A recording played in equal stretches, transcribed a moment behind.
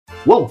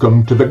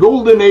Welcome to the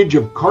Golden Age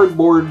of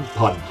Cardboard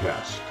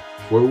podcast,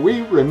 where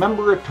we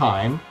remember a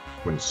time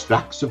when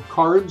stacks of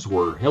cards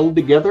were held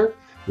together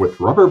with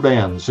rubber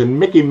bands and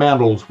Mickey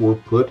Mantles were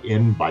put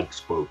in bike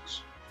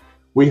spokes.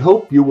 We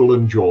hope you will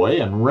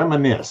enjoy and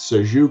reminisce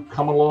as you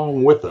come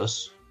along with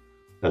us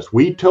as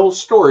we tell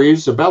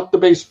stories about the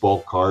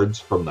baseball cards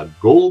from the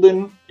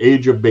Golden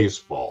Age of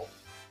Baseball.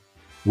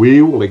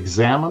 We will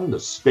examine the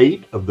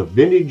state of the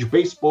vintage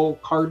baseball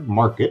card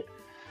market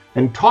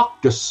and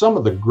talk to some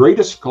of the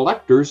greatest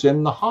collectors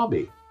in the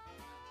hobby.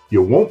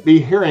 You won't be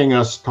hearing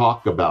us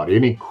talk about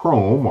any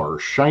chrome or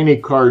shiny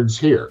cards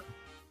here.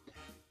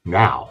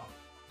 Now,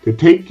 to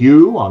take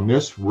you on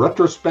this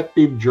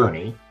retrospective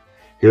journey,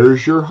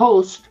 here's your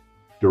host,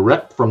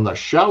 direct from the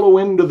shallow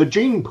end of the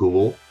gene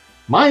pool,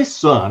 my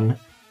son,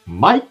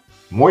 Mike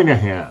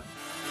Moynihan.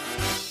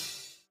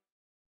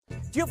 Do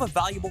you have a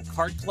valuable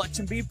card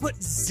collection but you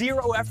put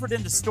zero effort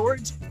into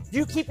storage? Do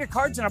you keep your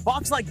cards in a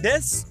box like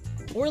this?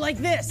 Or like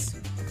this.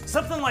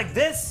 Something like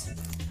this?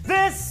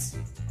 This?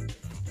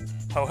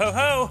 Ho, ho,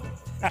 ho.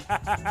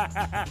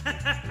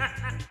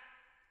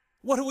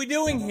 What are we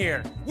doing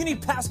here? You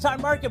need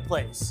Pastime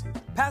Marketplace.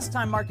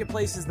 Pastime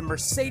Marketplace is the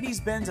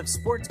Mercedes-Benz of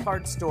sports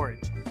card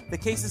storage. The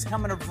cases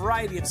come in a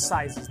variety of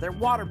sizes. They're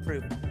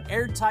waterproof,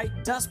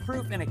 airtight,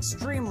 dustproof, and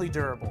extremely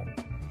durable.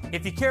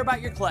 If you care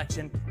about your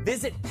collection,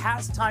 visit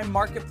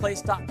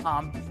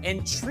PastimeMarketplace.com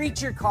and treat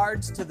your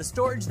cards to the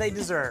storage they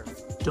deserve.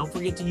 Don't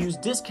forget to use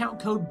discount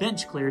code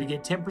BENCHCLEAR to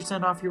get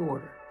 10% off your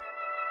order.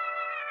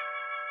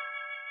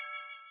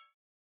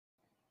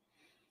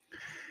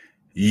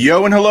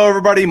 Yo and hello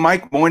everybody,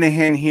 Mike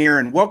Moynihan here,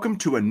 and welcome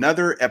to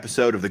another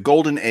episode of the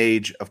Golden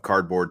Age of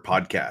Cardboard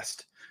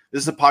podcast.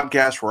 This is a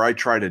podcast where I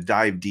try to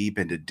dive deep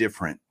into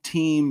different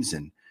teams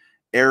and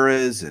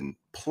eras and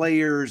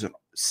players and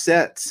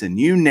sets and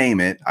you name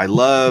it. I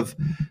love,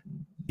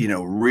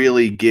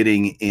 really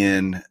getting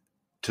in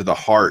to the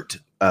heart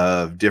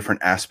of different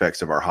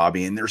aspects of our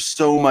hobby, and there's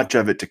so much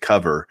of it to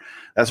cover.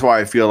 That's why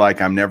I feel like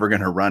I'm never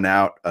going to run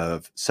out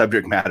of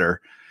subject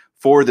matter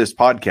for this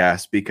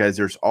podcast, because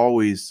there's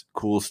always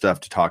cool stuff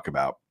to talk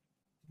about.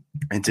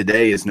 And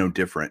today is no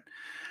different.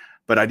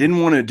 But I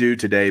didn't want to do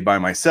today by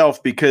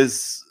myself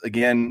because,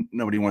 again,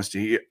 nobody wants to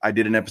hear. I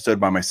did an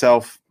episode by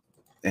myself,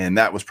 and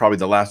that was probably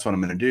the last one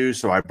I'm going to do.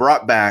 So I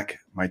brought back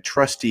my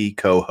trusty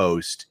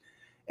co-host,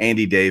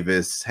 Andy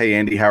Davis. Hey,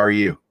 Andy, how are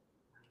you?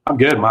 I'm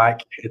good,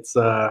 Mike. It's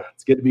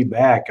good to be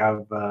back.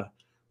 I've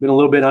been a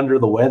little bit under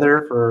the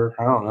weather for,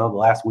 the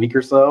last week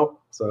or so.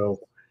 So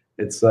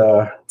it's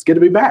good to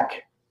be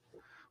back.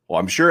 Well,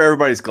 I'm sure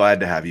everybody's glad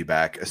to have you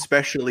back,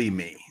 especially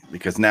me,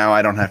 because now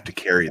I don't have to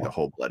carry the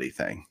whole bloody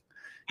thing.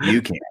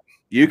 You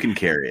can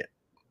carry it.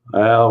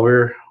 Well,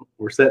 we're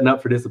setting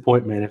up for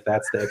disappointment if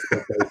that's the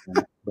expectation,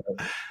 but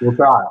we'll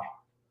try.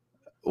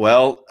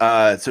 Well,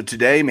 so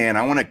today, man,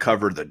 I want to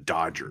cover the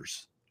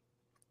Dodgers,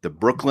 the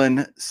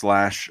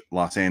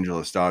Brooklyn/Los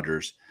Angeles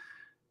Dodgers,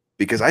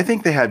 because I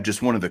think they have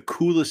just one of the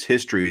coolest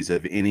histories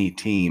of any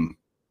team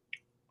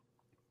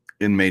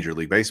in Major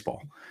League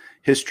Baseball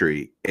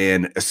history,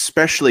 and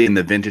especially in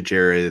the vintage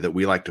area that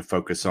we like to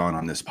focus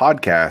on this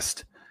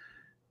podcast.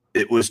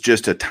 It was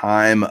just a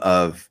time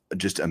of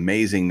just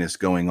amazingness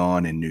going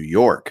on in New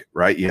York,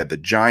 right? You had the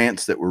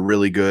Giants that were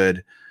really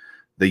good,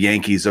 the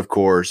Yankees, of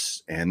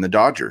course, and the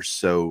Dodgers.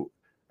 So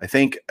I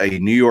think a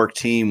New York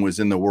team was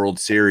in the World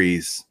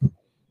Series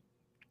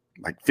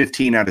like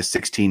 15 out of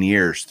 16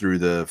 years through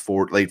the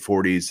late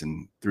 40s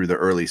and through the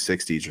early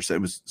 60s or so.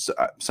 It was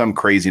some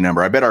crazy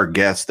number. I bet our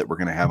guests that we're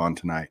going to have on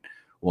tonight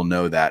will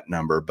know that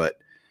number, but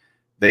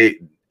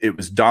it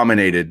was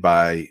dominated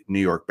by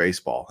New York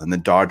baseball, and the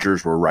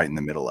Dodgers were right in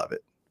the middle of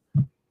it.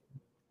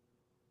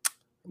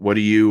 What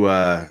do you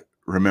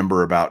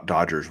remember about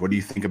Dodgers? What do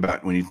you think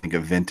about when you think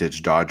of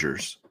vintage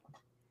Dodgers?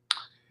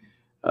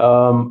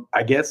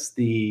 I guess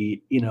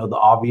the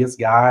obvious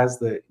guys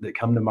that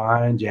come to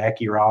mind: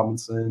 Jackie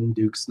Robinson,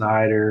 Duke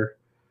Snider,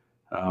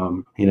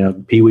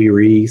 Pee Wee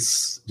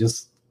Reese,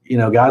 just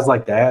guys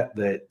like that.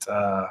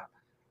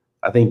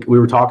 I think we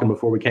were talking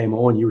before we came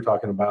on. You were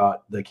talking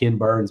about the Ken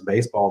Burns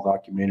baseball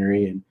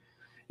documentary, and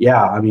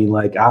yeah, I mean,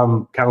 like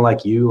I'm kind of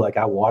like you. Like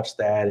I watch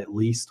that at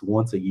least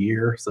once a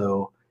year,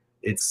 so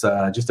it's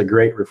just a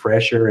great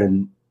refresher,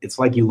 and it's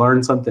like you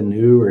learn something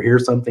new or hear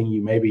something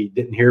you maybe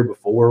didn't hear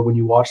before when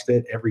you watched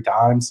it every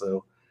time.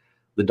 So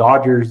the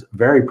Dodgers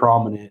very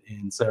prominent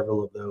in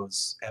several of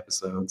those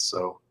episodes.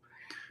 So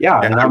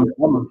yeah, and I'm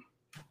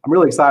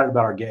really excited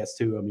about our guest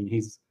too. I mean,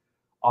 he's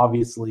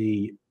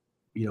obviously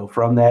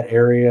from that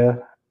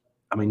area.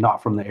 I mean,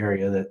 not from the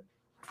area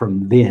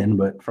from then,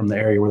 but from the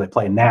area where they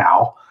play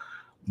now.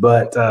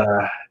 But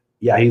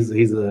yeah, he's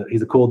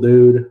a cool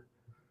dude,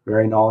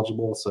 very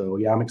knowledgeable. So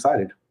yeah, I'm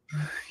excited.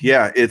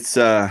 Yeah, it's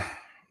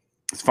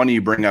funny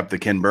you bring up the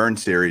Ken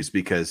Burns series,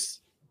 because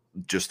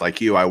just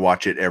like you, I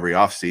watch it every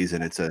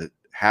offseason. It's a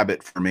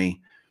habit for me.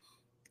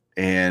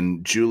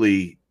 And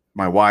Julie,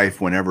 my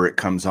wife, whenever it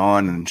comes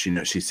on and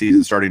she sees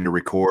it starting to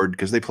record,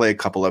 because they play a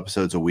couple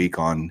episodes a week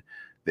on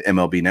the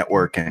MLB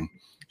network, and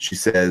she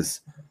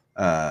says,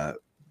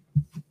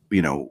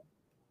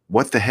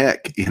 what the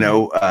heck,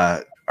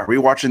 are we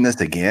watching this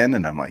again?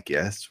 And I'm like,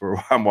 yes,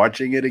 I'm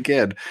watching it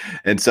again.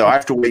 And so I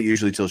have to wait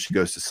usually till she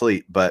goes to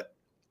sleep. But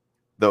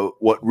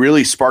what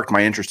really sparked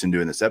my interest in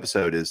doing this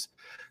episode is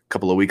a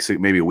couple of weeks,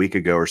 maybe a week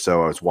ago or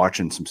so, I was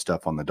watching some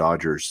stuff on the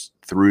Dodgers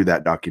through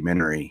that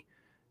documentary.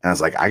 And I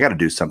was like, I got to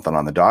do something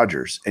on the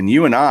Dodgers. And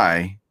you and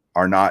I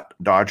are not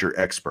Dodger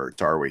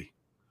experts, are we?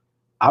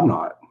 I'm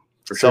not.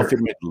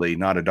 Self-admittedly,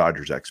 not a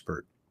Dodgers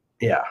expert.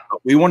 Yeah. But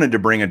we wanted to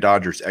bring a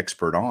Dodgers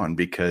expert on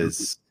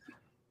because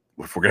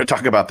if we're going to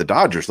talk about the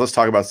Dodgers, let's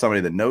talk about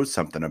somebody that knows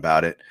something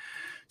about it.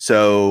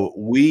 So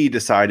we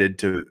decided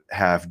to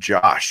have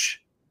Josh,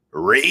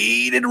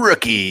 Rated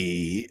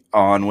Rookie,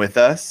 on with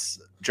us.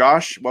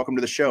 Josh, welcome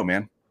to the show,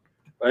 man.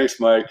 Thanks,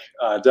 Mike.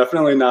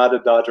 Definitely not a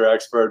Dodger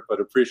expert,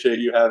 but appreciate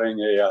you having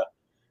a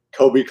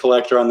Kobe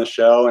collector on the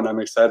show, and I'm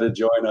excited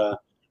to join a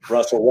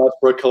Russell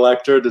Westbrook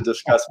collector to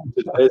discuss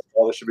today.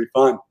 So this should be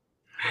fun.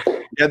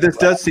 Yeah, this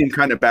does seem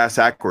kind of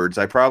bass-ackwards.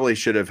 I probably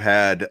should have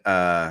had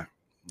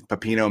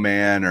Pepino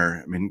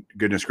Man,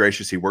 goodness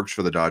gracious, he works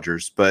for the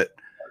Dodgers, but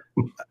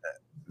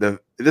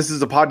this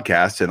is a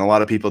podcast, and a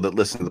lot of people that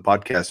listen to the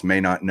podcast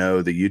may not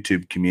know the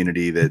YouTube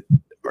community that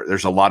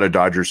there's a lot of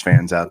Dodgers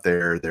fans out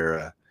there.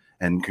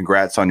 And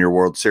congrats on your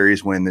World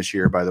Series win this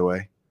year, by the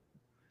way.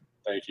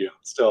 Thank you.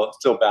 Still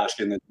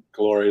basking in the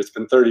glory. It's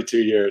been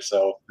 32 years,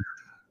 so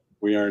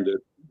we earned it.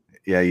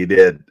 Yeah, you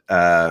did.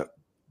 I've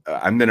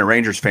been a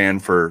Rangers fan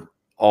for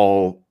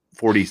all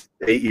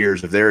 48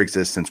 years of their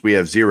existence. We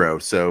have 0,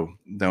 so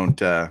don't.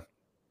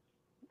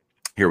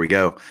 Here we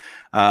go.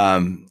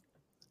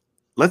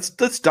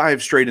 Let's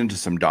dive straight into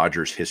some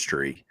Dodgers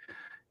history,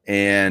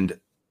 and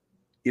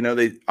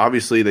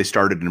they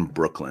started in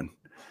Brooklyn,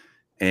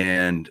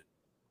 and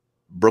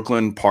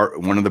Brooklyn,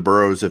 one of the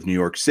boroughs of New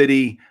York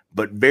City,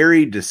 but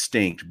very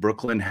distinct.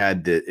 Brooklyn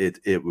had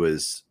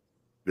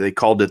they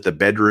called it the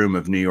bedroom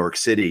of New York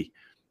City.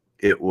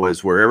 It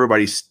was where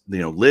everybody,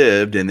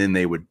 lived, and then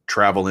they would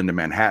travel into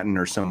Manhattan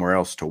or somewhere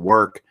else to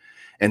work.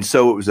 And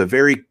so it was a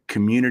very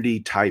community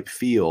type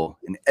feel,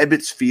 and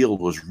Ebbets Field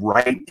was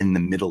right in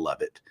the middle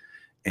of it.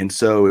 And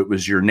so it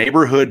was your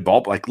neighborhood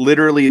ball, like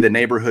literally the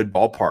neighborhood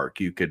ballpark.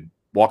 You could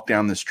walk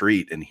down the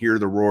street and hear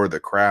the roar of the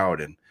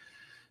crowd, and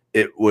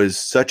it was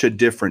such a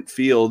different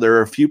feel. There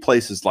are a few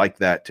places like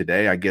that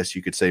today. I guess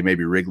you could say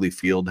maybe Wrigley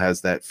Field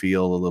has that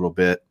feel a little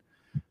bit.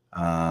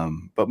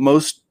 But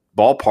most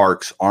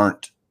ballparks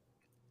aren't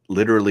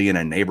literally in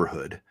a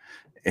neighborhood.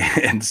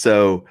 And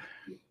so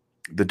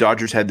the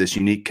Dodgers had this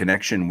unique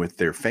connection with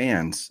their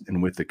fans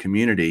and with the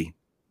community.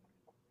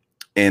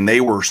 And they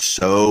were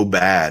so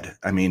bad.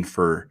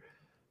 For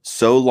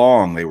so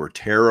long, they were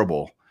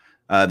terrible.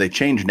 They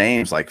changed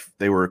names. Like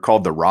they were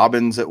called the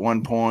Robins at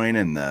one point,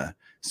 and the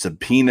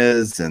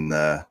Subpoenas, and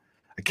I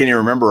can't even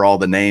remember all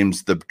the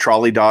names, the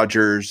Trolley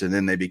Dodgers, and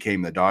then they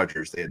became the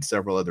Dodgers. They had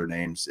several other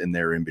names in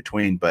there in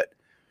between. But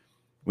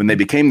when they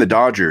became the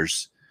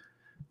Dodgers,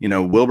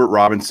 Wilbert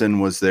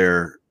Robinson was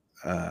their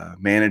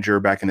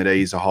manager back in the day.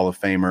 He's a Hall of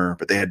Famer,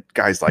 but they had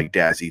guys like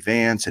Dazzy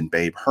Vance and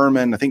Babe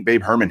Herman. I think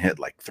Babe Herman hit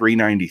like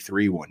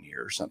 393 one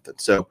year or something.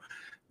 So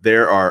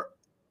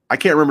I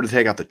can't remember to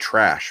take out the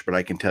trash, but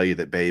I can tell you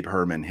that Babe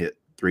Herman hit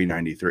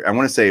 393. I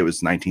want to say it was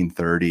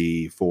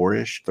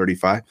 1934-ish,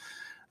 35.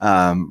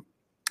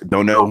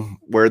 Don't know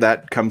where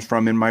that comes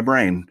from in my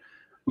brain.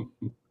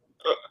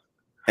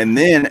 And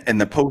then in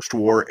the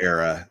post-war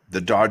era,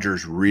 the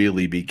Dodgers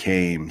really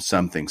became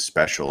something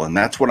special. And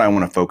that's what I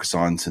want to focus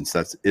on, since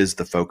that is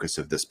the focus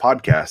of this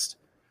podcast.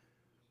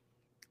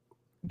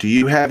 Do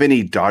you have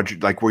any Dodger,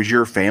 was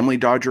your family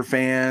Dodger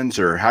fans,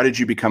 or how did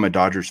you become a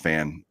Dodgers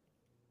fan,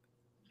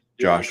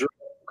 Josh? Yeah,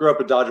 grew up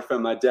a Dodger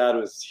fan. My dad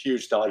was a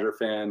huge Dodger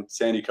fan.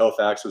 Sandy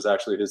Koufax was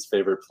actually his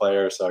favorite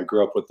player. So I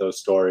grew up with those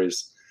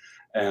stories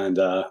and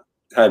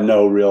had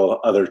no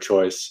real other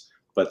choice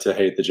but to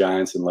hate the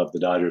Giants and love the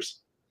Dodgers.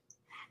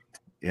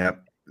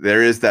 Yep.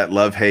 There is that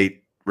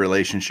love-hate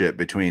relationship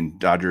between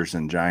Dodgers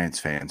and Giants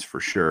fans for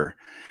sure.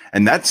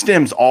 And that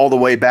stems all the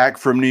way back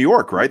from New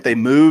York, right? They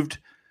moved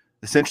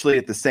essentially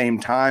at the same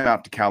time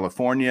out to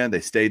California.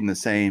 They stayed in the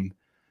same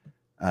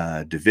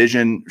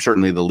division,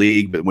 certainly the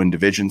league, but when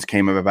divisions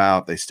came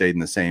about, they stayed in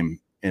the same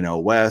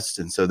NL West.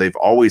 And so they've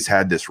always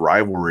had this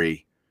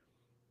rivalry,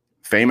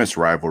 famous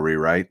rivalry,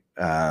 right?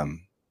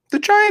 The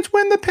Giants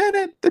win the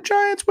pennant. The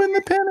Giants win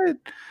the pennant.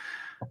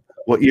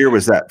 What year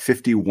was that?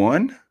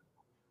 51?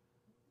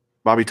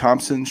 Bobby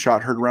Thompson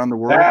shot heard around the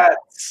world. That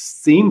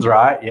seems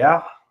right.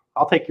 Yeah.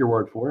 I'll take your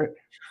word for it.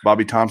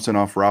 Bobby Thompson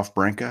off Ralph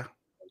Branca.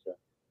 Okay.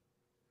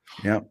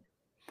 Yep.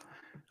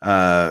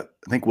 I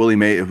think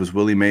it was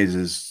Willie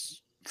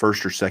Mays'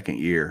 first or second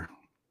year.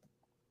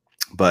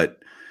 But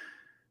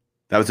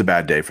that was a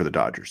bad day for the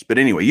Dodgers. But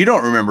anyway, you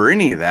don't remember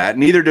any of that.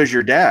 Neither does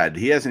your dad.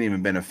 He hasn't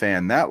even been a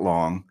fan that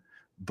long.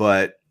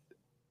 But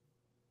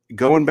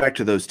going back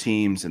to those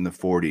teams in the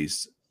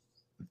 40s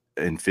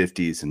and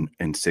 50s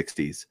and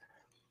 60s,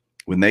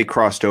 when they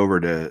crossed over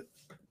to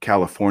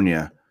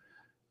California,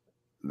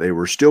 they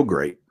were still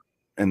great,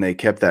 and they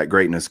kept that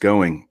greatness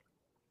going.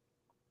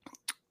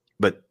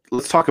 But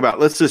let's talk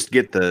about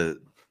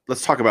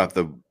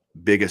the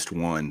biggest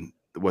one,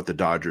 what the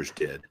Dodgers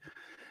did,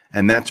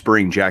 and that's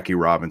bring Jackie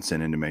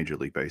Robinson into Major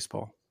League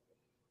Baseball.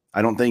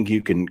 I don't think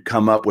you can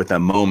come up with a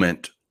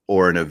moment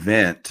or an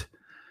event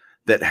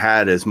that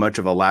had as much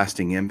of a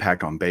lasting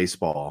impact on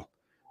baseball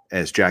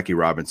as Jackie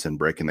Robinson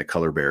breaking the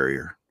color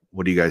barrier.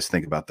 What do you guys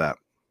think about that?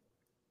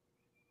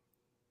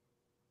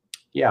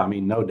 Yeah, I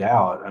mean, no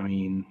doubt. I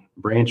mean,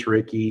 Branch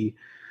Rickey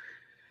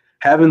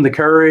having the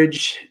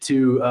courage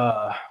to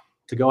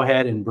go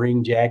ahead and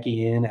bring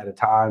Jackie in at a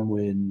time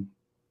when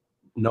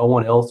no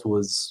one else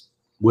was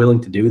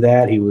willing to do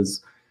that. He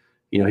was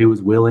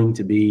willing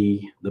to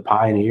be the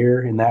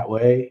pioneer in that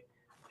way.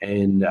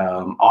 And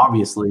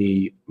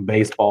obviously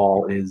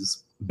baseball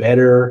is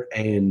better.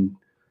 And,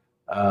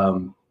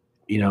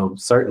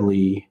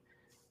 certainly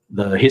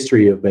the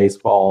history of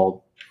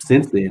baseball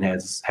since then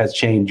has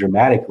changed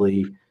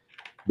dramatically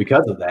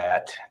because of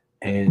that.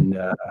 And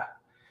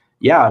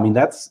I mean,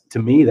 to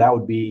me, that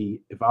would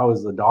be, if I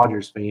was a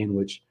Dodgers fan,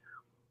 which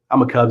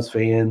I'm a Cubs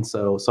fan,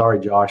 so sorry,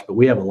 Josh, but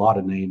we have a lot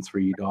of names for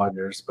you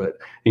Dodgers, but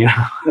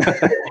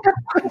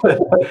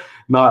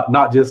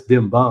not just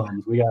them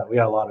bums. We got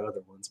a lot of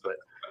other ones, but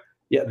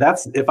yeah,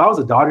 if I was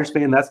a Dodgers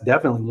fan, that's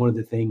definitely one of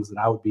the things that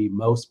I would be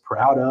most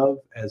proud of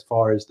as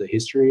far as the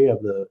history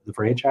of the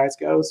franchise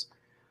goes.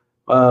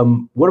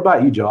 What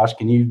about you, Josh?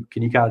 Can you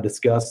kind of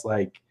discuss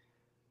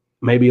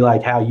maybe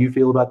how you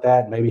feel about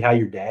that, and maybe how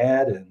your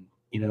dad and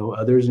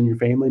others in your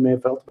family may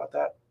have felt about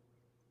that?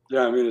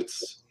 Yeah, I mean,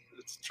 it's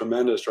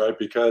tremendous, right?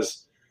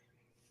 Because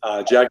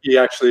Jackie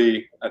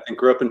actually, I think,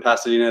 grew up in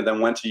Pasadena,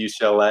 then went to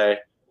UCLA,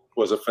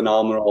 was a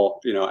phenomenal,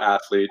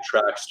 athlete,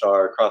 track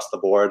star across the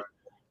board.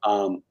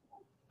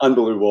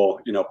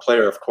 Unbelievable,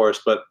 player, of course,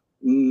 but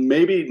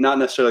maybe not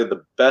necessarily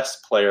the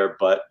best player,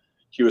 but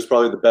he was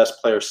probably the best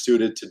player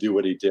suited to do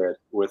what he did,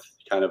 with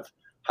kind of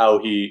how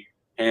he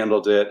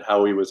handled it,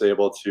 how he was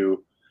able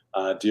to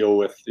deal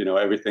with,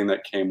 everything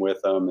that came with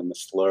him and the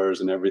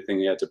slurs and everything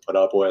he had to put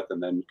up with,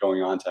 and then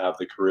going on to have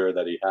the career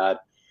that he had.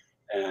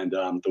 And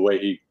the way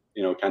he,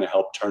 kind of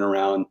helped turn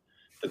around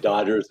the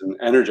Dodgers and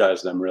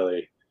energize them,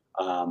 really,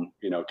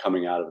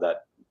 coming out of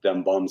that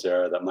them bums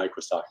era that Mike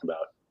was talking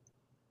about.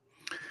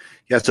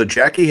 Yeah, so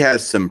Jackie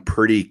has some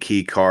pretty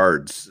key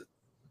cards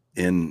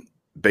in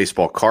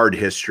baseball card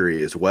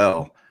history as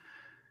well.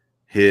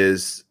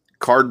 His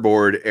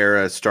cardboard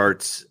era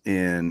starts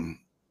in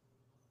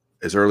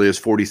as early as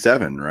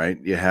 47, right?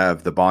 You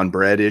have the Bond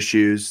Bread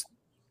issues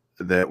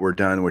that were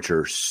done, which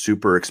are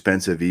super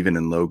expensive, even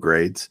in low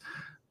grades.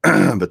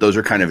 But those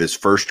are kind of his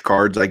first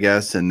cards, I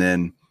guess. And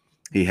then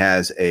he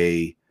has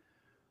a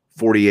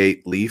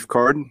 48 Leaf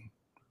card,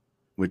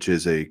 which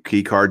is a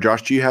key card.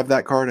 Josh, do you have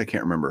that card? I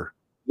can't remember.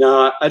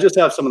 No, I just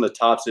have some of the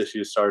Topps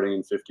issues starting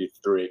in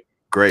 53.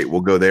 Great.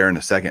 We'll go there in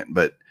a second.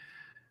 But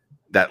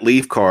that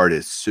Leaf card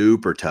is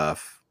super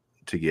tough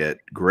to get.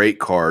 Great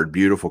card,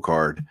 beautiful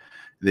card.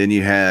 Then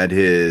you had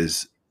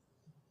his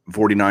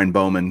 49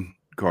 Bowman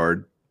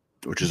card,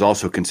 which is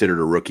also considered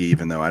a rookie,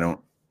 even though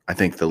I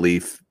think the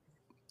Leaf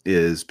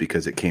is,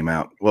 because it came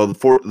out. Well,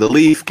 the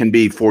Leaf can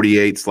be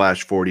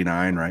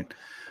 48/49, right?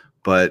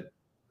 But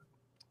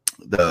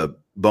the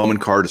Bowman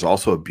card is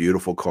also a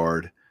beautiful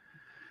card.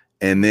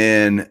 And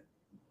then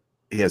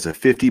he has a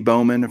 50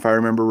 Bowman, if I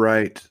remember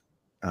right.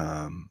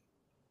 Then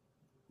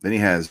he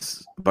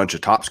has a bunch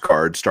of Topps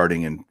cards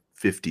starting in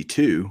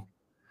 52.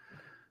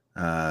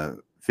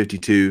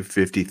 52,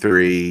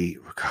 53,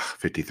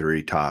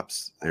 53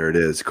 Topps. There it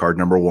is, card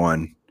number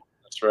 1.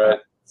 That's right.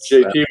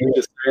 JP was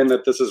just saying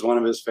that this is one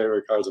of his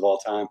favorite cards of all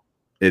time.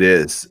 It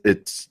is.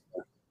 It's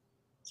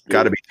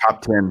got to be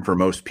top 10 for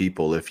most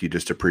people if you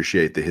just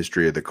appreciate the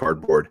history of the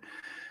cardboard.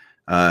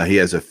 He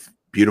has a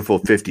beautiful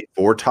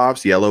 54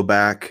 Topps, yellow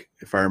back,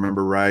 if I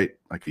remember right,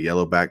 like a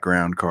yellow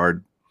background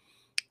card.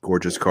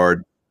 Gorgeous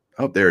card.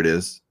 Oh, there it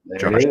is.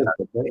 Josh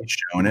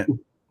showing it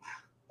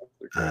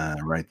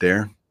right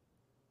there.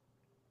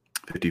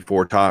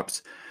 54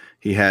 Topps.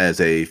 He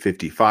has a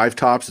 55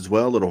 Topps as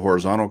well, little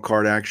horizontal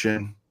card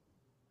action.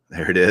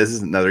 There it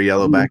is, another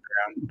yellow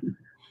background.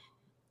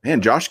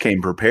 Man, Josh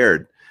came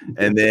prepared.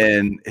 And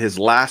then his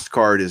last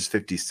card is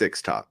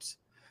 56 Topps.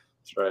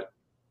 That's right.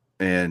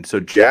 And so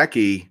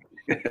Jackie,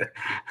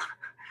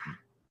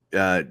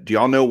 do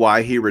y'all know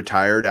why he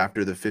retired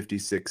after the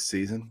 56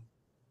 season?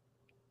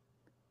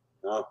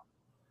 No.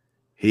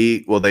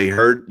 They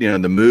heard,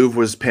 the move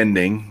was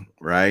pending,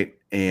 right?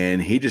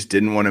 And he just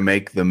didn't want to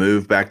make the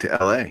move back to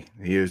LA.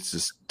 He was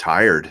just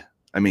tired.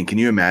 I mean, can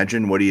you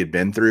imagine what he had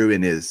been through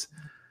in his,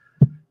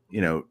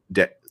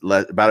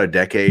 about a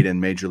decade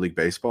in Major League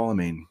Baseball? I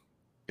mean,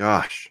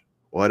 gosh,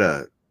 what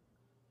a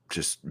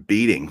just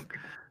beating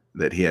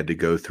that he had to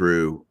go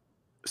through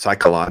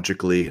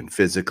psychologically and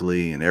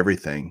physically and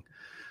everything.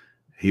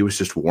 He was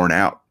just worn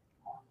out.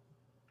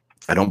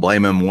 I don't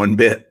blame him one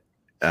bit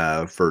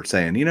for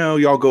saying,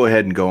 y'all go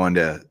ahead and go on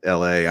to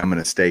LA. I'm going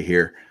to stay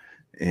here.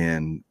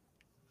 And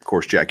of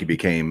course, Jackie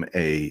became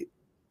a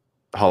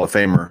Hall of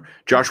Famer.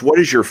 Josh, what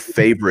is your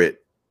favorite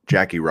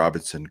Jackie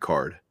Robinson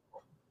card?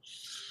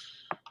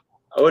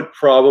 I would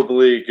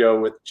probably go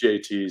with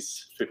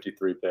JT's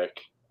 53 pick.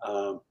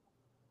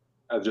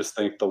 I just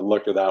think the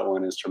look of that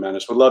one is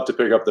tremendous. Would love to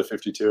pick up the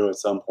 52 at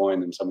some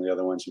point, and some of the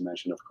other ones you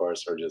mentioned, of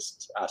course, are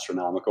just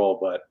astronomical,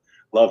 but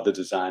love the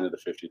design of the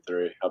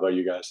 53. How about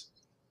you guys?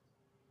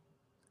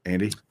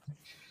 Andy?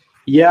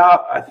 Yeah,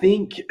 I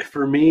think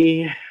for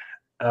me,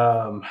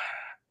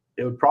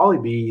 it would probably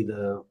be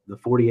the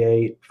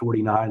 48,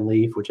 49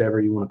 Leaf,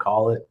 whichever you want to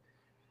call it.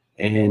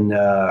 And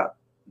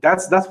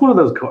that's one of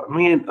those – I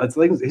mean, it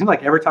seems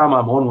like every time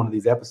I'm on one of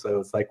these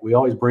episodes, like we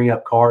always bring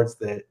up cards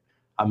that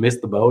I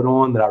missed the boat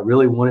on that I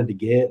really wanted to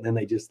get, and then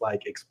they just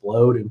like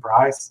explode in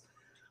price.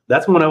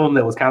 That's one of them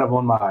that was kind of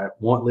on my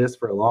want list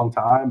for a long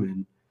time.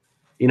 And,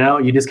 you know,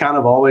 you just kind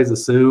of always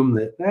assume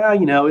that,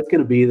 you know, it's going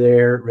to be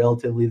there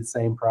relatively the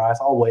same price.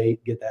 I'll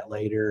wait, get that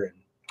later. And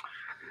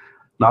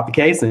not the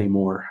case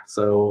anymore.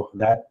 So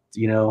that,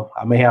 you know,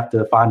 I may have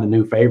to find a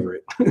new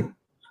favorite.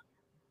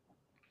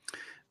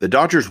 The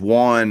Dodgers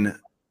won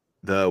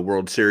the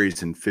World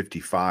Series in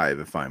 55,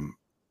 if I'm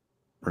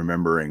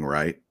remembering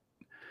right.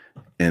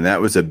 And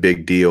that was a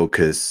big deal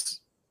because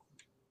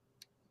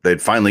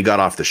they'd finally got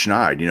off the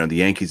schneid. You know, the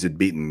Yankees had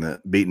beaten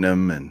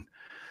them, and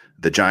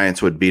the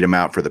Giants would beat them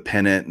out for the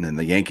pennant, and then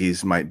the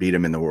Yankees might beat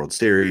them in the World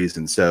Series.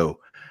 And so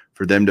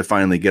for them to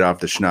finally get off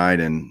the schneid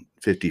in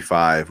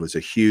 55 was a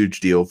huge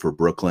deal for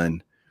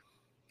Brooklyn.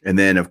 And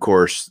then, of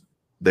course,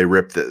 they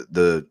ripped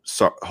the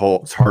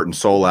whole heart and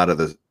soul out of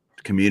the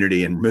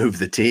community and moved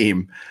the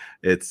team.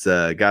 It's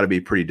got to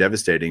be pretty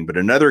devastating. But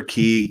another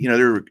key, you know,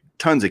 there were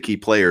tons of key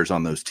players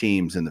on those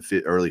teams in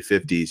the early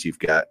 50s. You've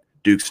got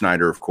Duke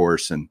Snider, of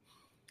course, and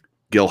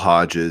Gil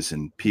Hodges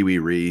and Pee Wee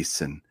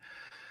Reese, and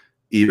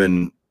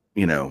even,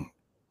 you know,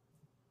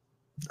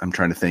 I'm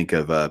trying to think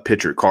of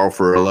pitcher Carl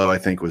Furillo, I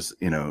think was,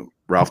 you know,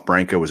 Ralph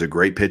Branco was a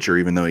great pitcher,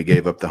 even though he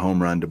gave up the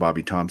home run to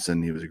Bobby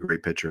Thompson. He was a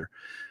great pitcher.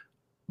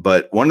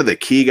 But one of the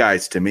key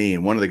guys to me,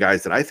 and one of the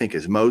guys that I think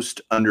is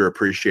most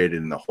underappreciated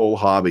in the whole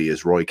hobby,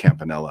 is Roy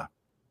Campanella.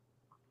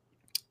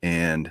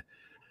 And,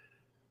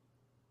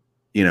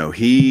 you know,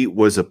 he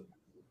was a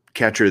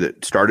catcher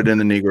that started in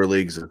the Negro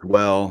Leagues as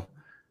well.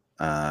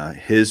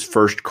 His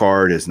first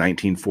card is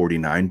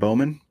 1949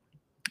 Bowman,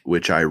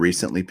 which I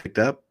recently picked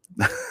up.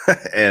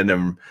 And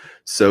I'm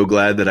so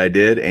glad that I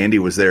did. Andy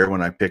was there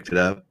when I picked it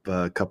up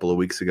a couple of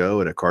weeks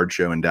ago at a card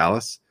show in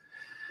Dallas.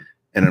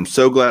 And I'm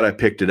so glad I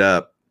picked it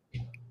up.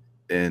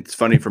 And it's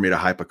funny for me to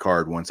hype a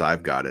card once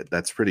I've got it.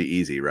 That's pretty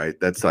easy, right?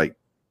 That's like,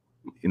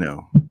 you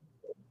know,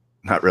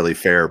 not really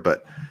fair,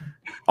 but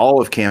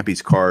all of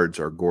Campy's cards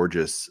are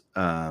gorgeous.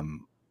 What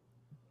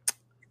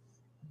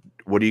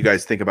do you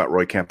guys think about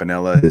Roy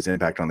Campanella, his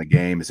impact on the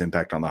game, his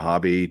impact on the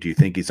hobby? Do you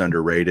think he's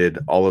underrated?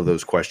 All of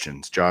those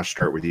questions. Josh,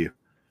 start with you.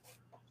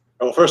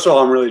 Well, first of all,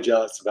 I'm really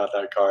jealous about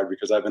that card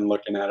because I've been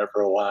looking at it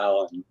for a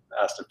while and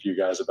asked a few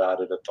guys about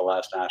it at the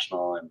last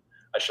National, and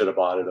I should have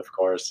bought it, of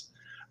course.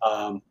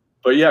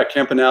 But yeah,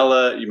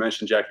 Campanella, you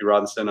mentioned Jackie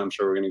Robinson. I'm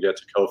sure we're going to get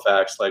to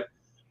Koufax. Like,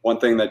 one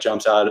thing that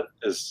jumps out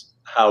is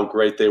how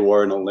great they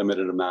were in a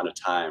limited amount of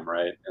time,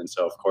 right? And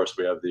so, of course,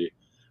 we have the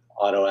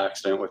auto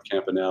accident with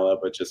Campanella,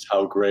 but just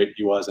how great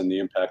he was and the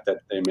impact that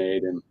they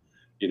made. And,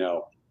 you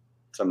know,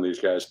 some of these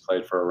guys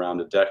played for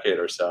around a decade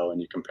or so,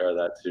 and you compare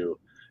that to, you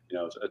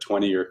know, a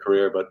 20-year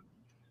career, but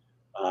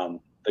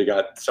they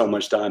got so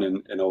much done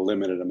in a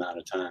limited amount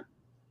of time.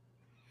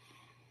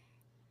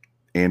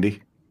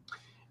 Andy?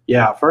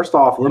 Yeah, first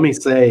off, let me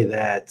say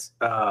that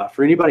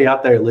for anybody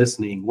out there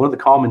listening, one of the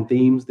common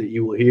themes that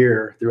you will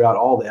hear throughout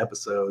all the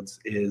episodes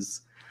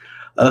is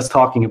us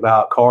talking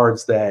about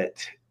cards that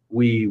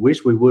we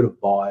wish we would have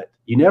bought.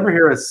 You never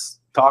hear us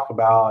talk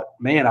about,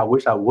 man, I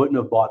wish I wouldn't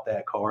have bought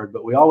that card,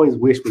 but we always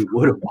wish we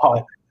would have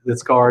bought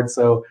this card.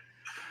 So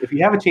if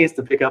you have a chance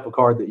to pick up a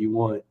card that you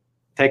want,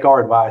 take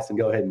our advice and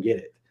go ahead and get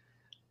it.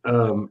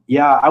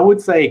 Yeah, I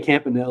would say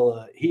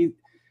Campanella,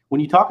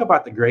 when you talk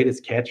about the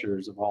greatest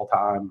catchers of all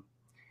time,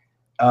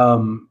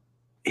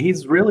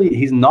 he's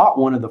not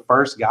one of the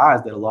first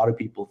guys that a lot of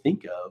people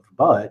think of,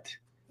 but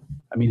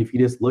I mean, if you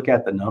just look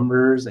at the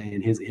numbers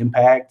and his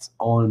impact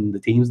on the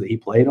teams that he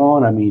played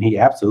on, I mean, he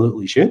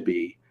absolutely should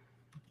be.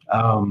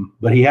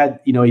 But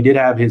he did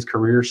have his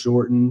career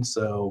shortened.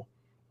 So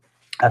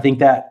I think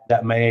that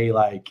may,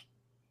 like,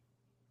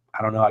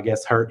 I don't know, I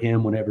guess hurt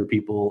him whenever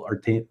people are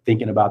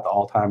thinking about the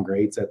all-time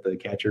greats at the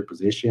catcher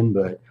position.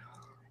 But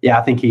yeah,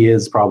 I think he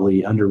is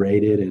probably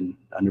underrated and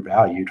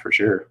undervalued for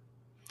sure.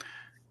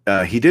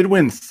 He did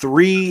win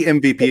 3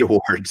 MVP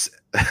awards.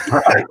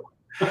 Right.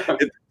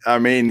 I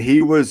mean,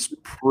 he was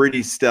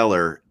pretty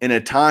stellar in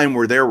a time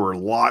where there were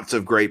lots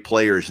of great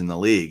players in the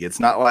league. It's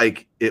not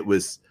like it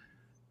was,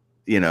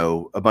 you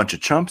know, a bunch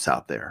of chumps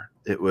out there.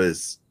 It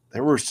was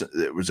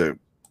a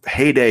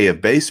heyday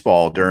of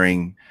baseball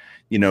during,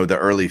 you know, the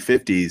early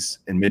 50s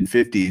and mid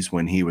 50s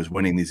when he was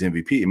winning these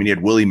MVP. I mean, he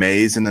had Willie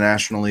Mays in the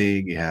National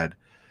League. He had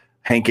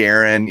Hank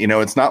Aaron. You know,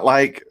 it's not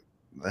like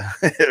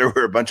there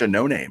were a bunch of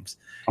no names.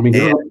 I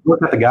mean,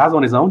 look at the guys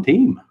on his own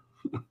team.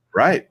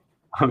 Right.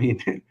 I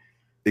mean,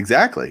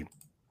 exactly.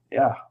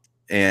 Yeah.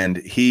 And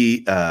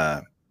he,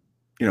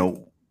 you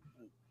know,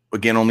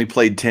 again, only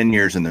played 10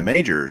 years in the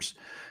majors,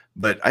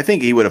 but I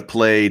think he would have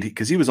played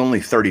because he was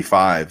only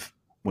 35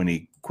 when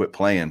he quit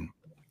playing.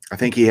 I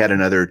think he had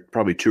another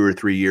probably 2 or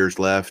 3 years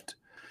left.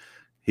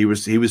 He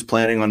was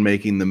planning on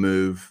making the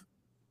move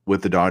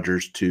with the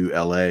Dodgers to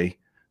LA,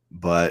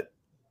 but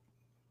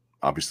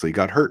obviously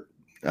got hurt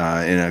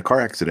in a car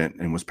accident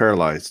and was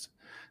paralyzed,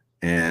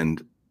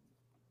 and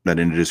that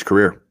ended his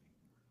career.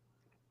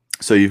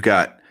 So you've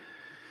got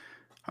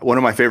one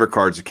of my favorite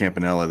cards of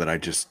Campanella that I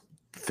just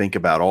think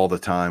about all the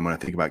time when I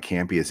think about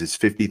Campy is his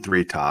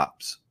 53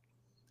 Topps.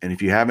 And if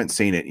you haven't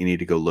seen it, you need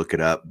to go look it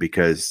up,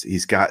 because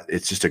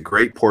it's just a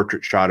great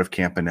portrait shot of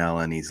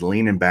Campanella, and he's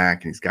leaning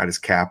back and he's got his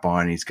cap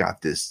on. And he's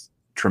got this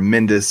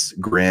tremendous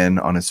grin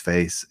on his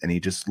face, and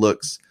he just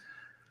looks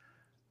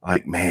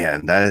like,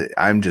 man,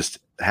 I'm just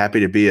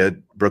happy to be a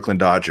Brooklyn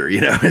Dodger.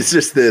 It's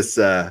just this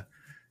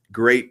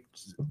great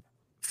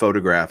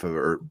photograph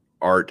or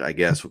art, I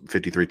guess.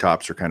 53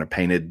 Topps are kind of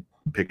painted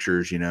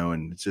pictures,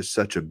 and it's just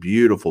such a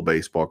beautiful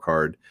baseball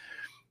card.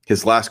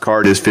 His last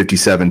card is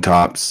 57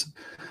 Topps.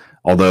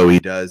 Although he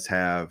does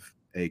have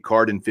a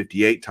card in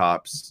 58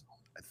 Topps.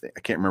 I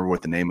can't remember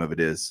what the name of it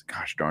is.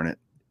 Gosh darn it.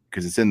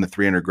 Because it's in the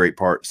 300 great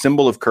part.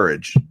 Symbol of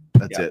Courage.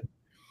 That's it.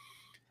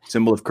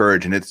 Symbol of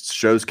Courage. And it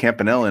shows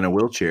Campanella in a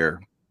wheelchair.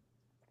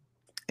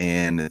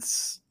 And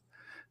so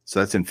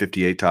that's in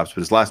 58 Topps.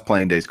 But his last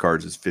playing days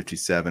cards is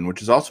 57,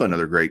 which is also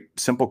another great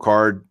simple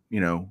card.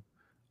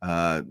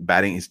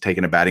 Batting. He's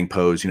taking a batting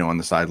pose, on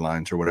the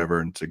sidelines or whatever.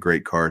 And it's a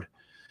great card.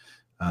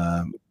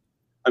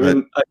 I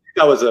think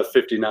that was a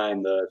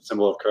 59, the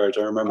Symbol of Courage.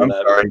 I remember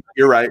that. Sorry.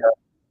 You're right.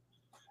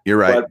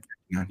 But,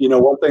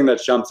 one thing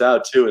that jumps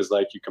out too is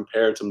like you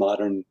compare it to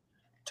modern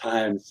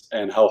times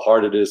and how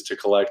hard it is to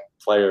collect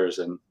players,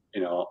 and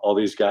all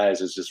these guys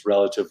is just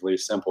relatively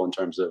simple in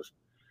terms of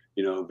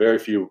very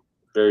few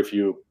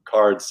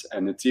cards,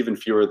 and it's even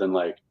fewer than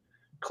like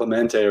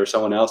Clemente or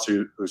someone else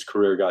whose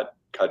career got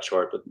cut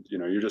short. But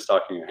you're just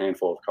talking a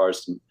handful of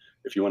cards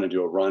if you want to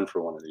do a run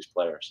for one of these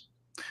players.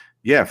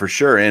 Yeah, for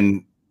sure.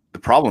 And the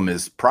problem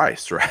is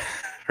price, right?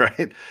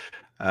 Right.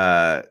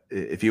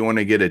 If you want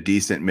to get a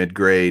decent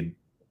mid-grade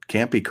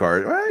Campy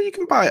card, well, you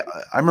can buy.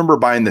 I remember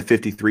buying the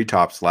 53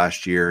 Topps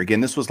last year. Again,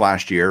 this was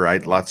last year,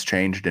 right? Lots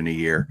changed in a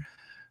year,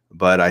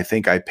 but I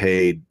think I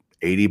paid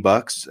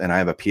 $80, and I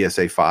have a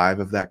PSA 5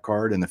 of that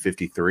card in the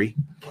 53.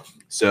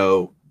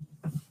 So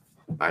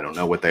I don't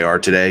know what they are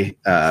today.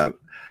 Do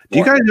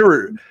you guys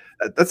ever?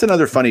 That's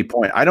another funny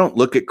point. I don't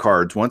look at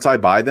cards once I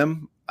buy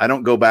them. I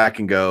don't go back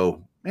and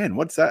go, man,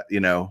 what's that?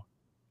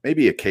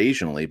 Maybe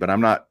occasionally, but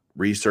I'm not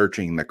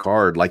researching the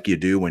card like you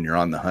do when you're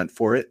on the hunt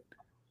for it.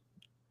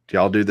 Do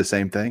y'all do the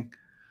same thing?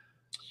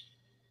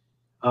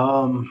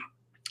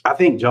 I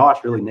think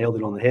Josh really nailed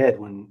it on the head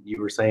when you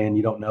were saying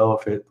you don't know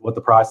what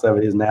the price of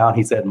it is now, and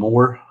he said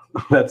more.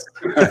 That's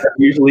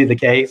usually the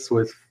case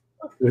with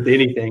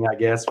anything, I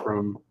guess,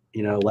 from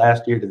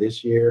last year to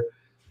this year.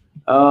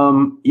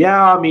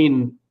 Yeah, I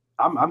mean,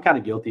 I'm kind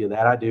of guilty of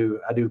that. I do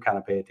kind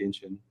of pay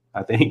attention,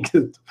 I think,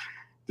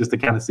 just to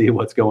kind of see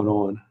what's going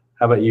on.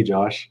 How about you,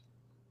 Josh?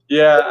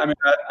 Yeah, I mean,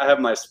 I have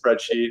my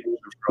spreadsheet,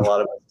 for a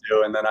lot of us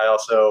do, and then I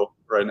also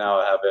right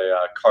now have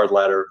a Card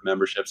Ladder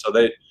membership. So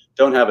they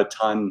don't have a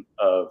ton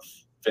of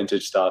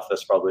vintage stuff.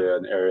 That's probably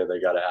an area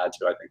they got to add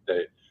to. I think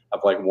they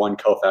have like one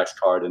Koufax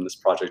card in this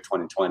Project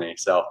 2020.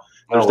 So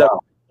there's definitely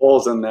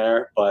holes in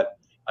there, but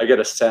I get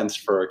a sense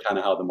for kind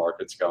of how the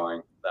market's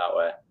going that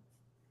way.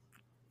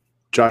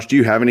 Josh, do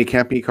you have any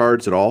Campy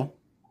cards at all?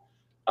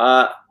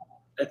 I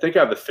think I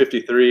have the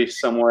 53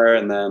 somewhere,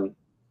 and then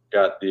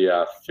got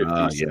the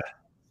 56.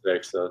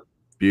 So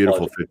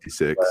beautiful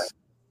 56.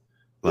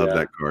 Love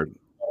that card.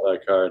 Love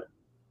that card.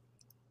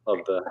 Love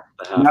the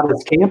now,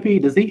 does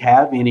Campy, does he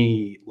have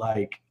any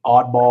like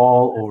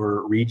oddball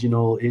or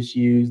regional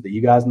issues that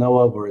you guys know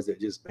of, or is it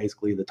just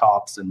basically the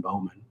Topps and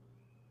Bowman?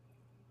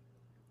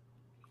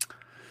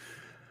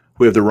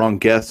 We have the wrong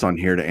guests on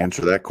here to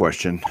answer that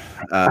question.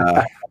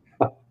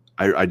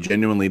 I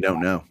genuinely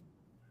don't know.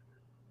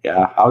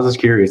 Yeah, I was just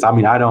curious. I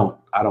mean, I don't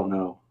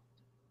know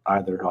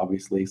either,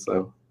 obviously.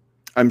 So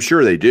I'm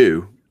sure they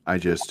do. I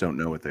just don't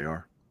know what they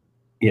are.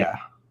 Yeah.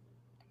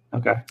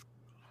 Okay.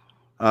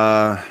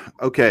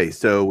 Okay.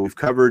 So we've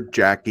covered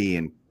Jackie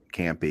and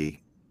Campy.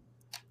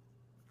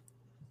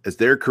 As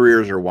their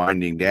careers are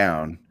winding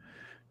down,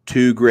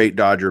 two great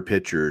Dodger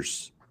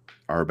pitchers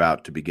are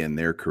about to begin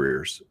their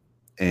careers.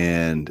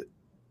 And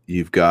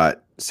you've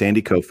got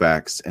Sandy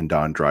Koufax and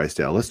Don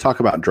Drysdale. Let's talk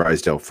about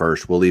Drysdale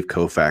first. We'll leave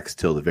Koufax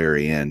till the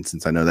very end,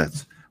 since I know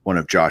that's one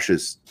of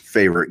Josh's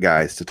favorite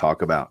guys to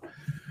talk about.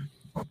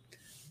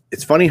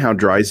 It's funny how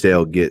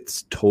Drysdale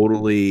gets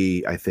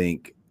totally, I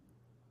think,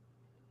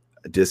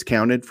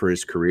 discounted for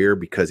his career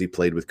because he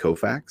played with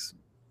Koufax.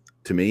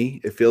 To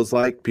me, it feels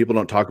like people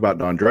don't talk about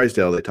Don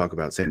Drysdale. They talk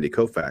about Sandy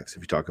Koufax.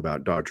 If you talk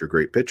about Dodger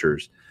great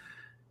pitchers,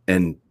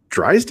 and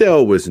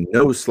Drysdale was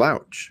no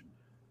slouch.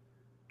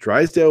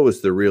 Drysdale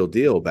was the real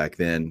deal back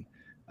then.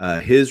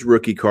 His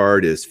rookie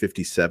card is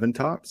 57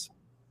 Topps.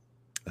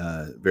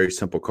 Very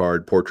simple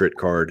card, portrait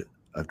card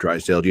of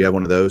Drysdale. Do you have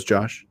one of those,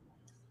 Josh?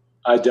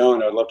 I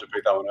don't. I'd love to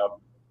pick that one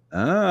up.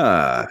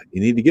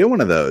 You need to get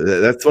one of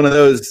those. That's one of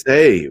those,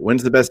 hey,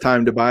 when's the best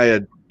time to buy a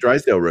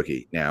Drysdale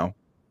rookie now.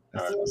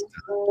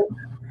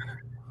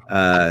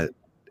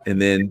 And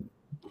then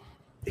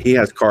he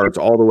has cards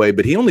all the way,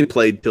 but he only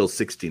played till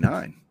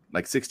 69.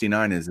 Like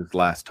 69 is his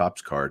last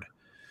Topps card.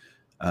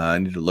 I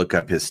need to look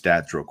up his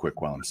stats real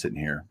quick while I'm sitting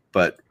here.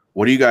 But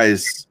what do you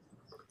guys?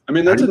 I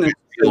mean, that's an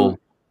Go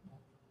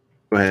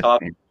ahead.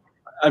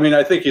 I mean,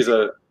 I think he's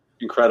a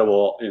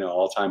incredible,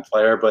 all-time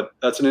player. But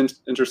that's an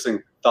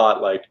interesting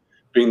thought, like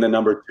being the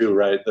number 2,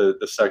 right?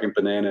 The second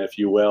banana, if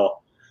you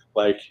will.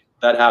 Like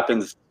that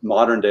happens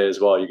modern day as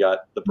well. You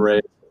got the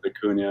Braves,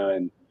 Acuna,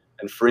 and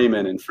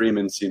Freeman, and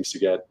Freeman seems to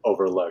get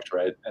overlooked,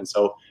 right? And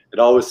so it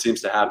always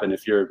seems to happen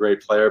if you're a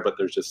great player, but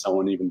there's just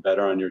someone even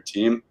better on your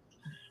team.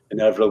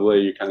 Inevitably,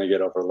 you kind of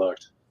get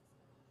overlooked.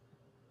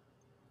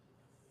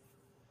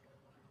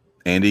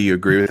 Andy, you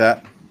agree with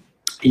that?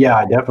 Yeah,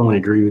 I definitely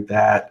agree with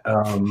that.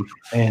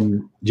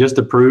 And just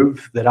to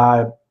prove that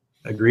I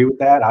agree with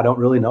that, I don't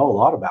really know a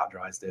lot about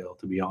Drysdale,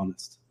 to be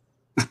honest.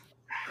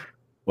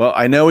 Well,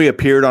 I know he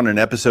appeared on an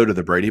episode of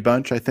the Brady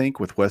Bunch, I think,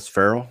 with Wes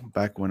Ferrell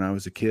back when I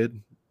was a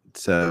kid.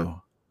 So,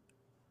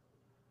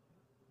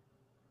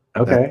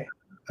 okay,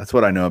 that's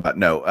what I know about.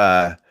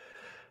 No,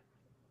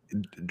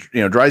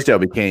 Drysdale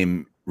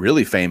became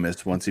really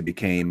famous once he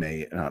became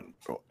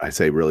I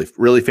say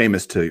really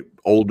famous to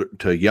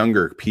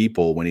younger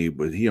people when he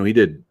was, he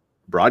did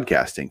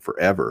broadcasting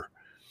forever.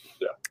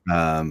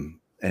 Yeah.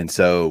 And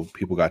so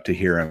people got to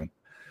hear him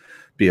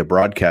be a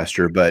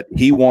broadcaster, but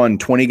he won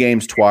 20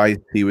 games twice.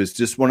 He was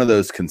just one of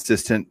those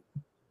consistent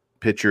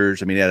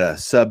pitchers. I mean, he had a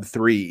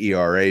sub-3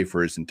 ERA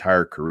for his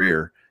entire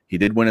career. He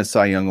did win a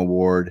Cy Young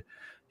Award.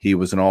 He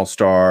was an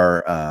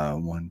all-star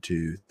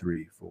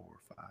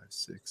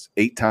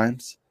 8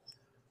 times.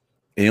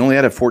 And he only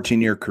had a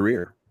 14-year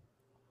career.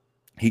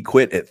 He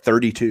quit at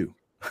 32,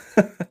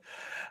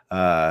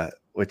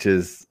 which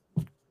is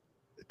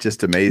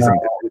just amazing.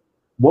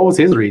 What was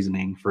his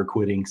reasoning for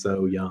quitting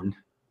so young?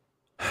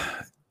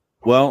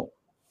 Well,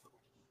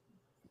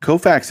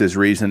 Koufax's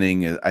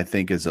reasoning, I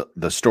think, is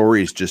the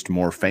story is just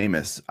more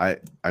famous. I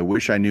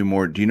wish I knew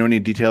more. Do you know any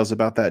details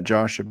about that,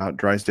 Josh, about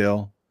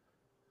Drysdale?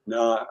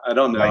 No, I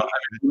don't know.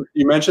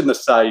 You mentioned the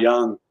Cy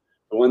Young.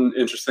 The one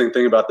interesting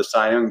thing about the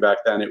Cy Young back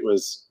then, it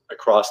was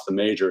across the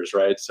majors,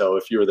 right? So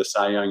if you were the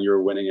Cy Young, you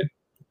were winning it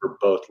for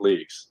both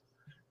leagues.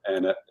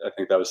 And I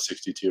think that was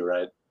 62,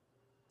 right?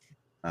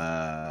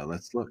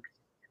 Let's look.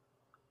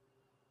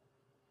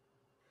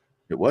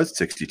 It was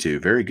 62.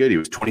 Very good. He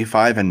was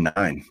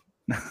 25-9.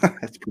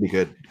 That's pretty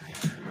good.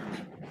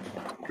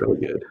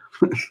 Really good.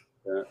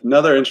 Yeah.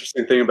 Another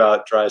interesting thing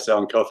about Drysdale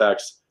and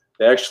Koufax,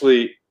 they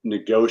actually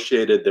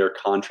negotiated their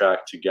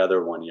contract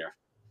together one year.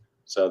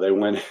 So they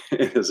went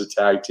in as a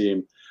tag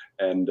team,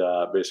 and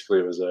basically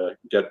it was a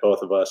get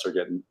both of us or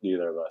get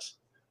neither of us.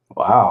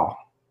 Wow.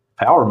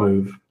 Power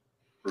move.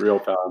 Real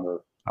power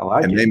move. I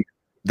like it.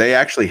 They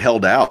actually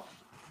held out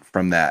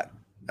from that.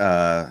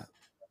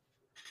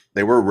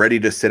 They were ready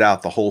to sit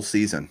out the whole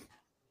season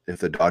if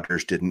the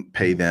Dodgers didn't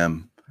pay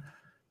them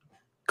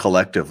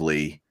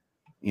collectively,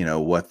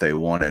 what they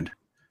wanted.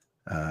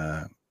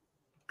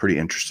 Pretty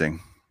interesting.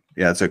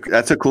 Yeah,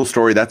 that's a cool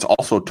story. That's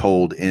also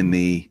told in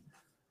the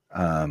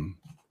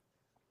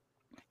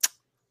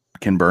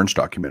Ken Burns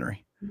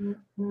documentary.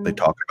 Mm-hmm. They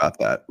talk about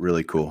that.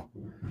 Really cool.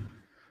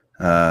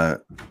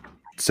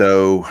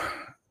 So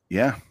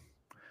yeah,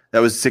 that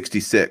was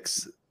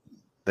 66.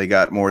 They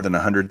got more than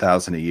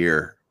 $100,000 a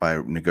year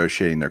by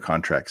negotiating their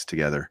contracts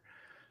together.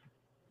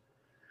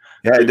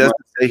 Yeah, it doesn't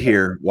say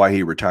here why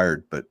he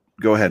retired, but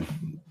go ahead,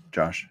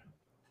 Josh.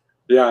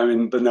 Yeah, I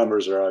mean, the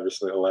numbers are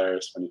obviously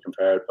hilarious when you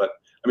compare it, but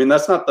I mean,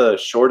 that's not the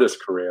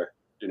shortest career,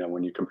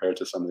 when you compare it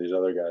to some of these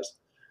other guys.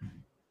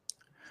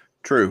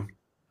 True.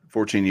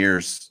 14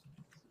 years.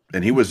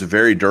 And he was a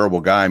very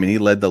durable guy. I mean, he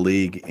led the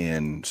league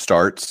in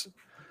starts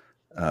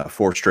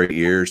 4 straight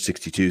years,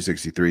 62,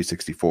 63,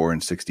 64,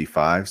 and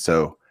 65.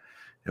 So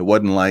it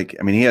wasn't like,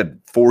 I mean, he had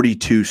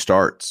 42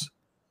 starts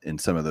in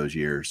some of those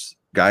years.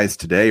 Guys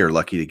today are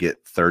lucky to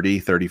get 30,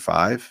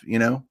 35,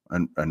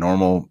 a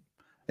normal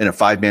in a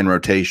 5-man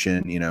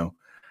rotation,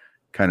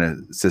 kind of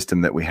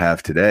system that we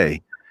have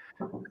today.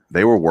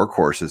 They were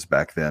workhorses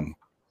back then.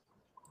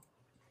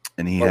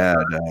 And he had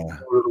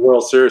the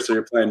World Series, so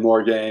you're playing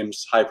more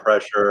games, high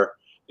pressure,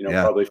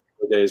 probably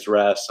 4 days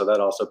rest. So that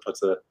also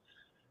puts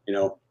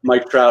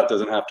Mike Trout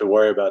doesn't have to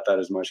worry about that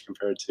as much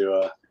compared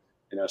to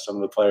some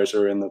of the players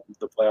who are in the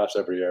playoffs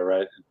every year,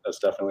 right? That's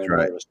definitely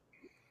right.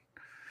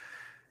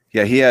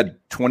 Yeah, he had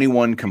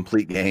 21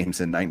 complete games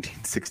in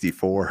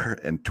 1964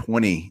 and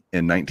 20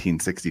 in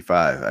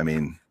 1965. I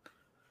mean,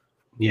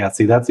 yeah,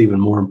 see, that's even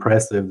more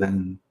impressive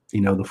than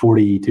the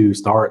 42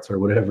 starts or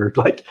whatever.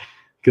 Like,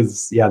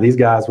 because these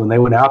guys, when they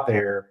went out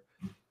there,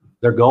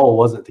 their goal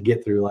wasn't to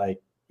get through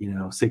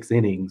 6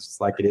 innings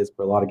like it is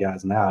for a lot of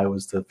guys now. It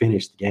was to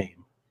finish the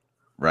game.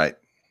 Right.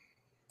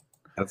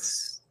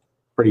 That's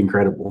pretty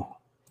incredible.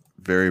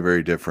 Very,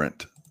 very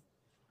different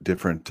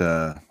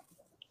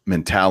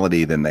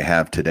mentality than they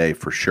have today,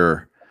 for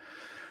sure.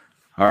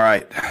 All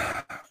right,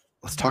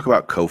 let's talk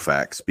about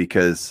Koufax,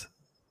 because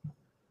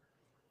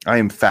I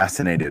am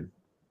fascinated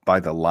by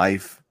the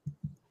life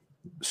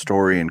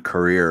story and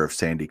career of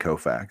Sandy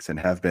Koufax and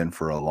have been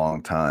for a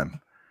long time.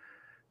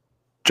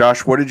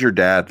 Josh, what did your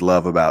dad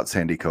love about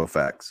Sandy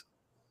Koufax?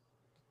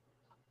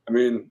 I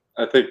mean,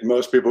 I think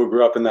most people who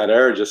grew up in that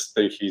era just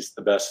think he's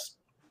the best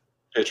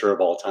pitcher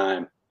of all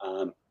time.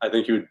 I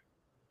think he would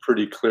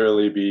pretty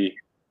clearly be,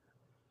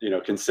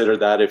 considered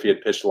that if he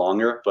had pitched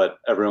longer, but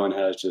everyone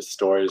has just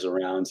stories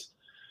around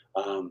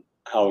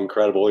how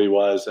incredible he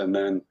was. And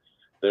then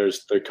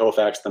there's the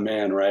Koufax the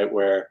man, right,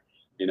 where,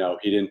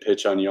 he didn't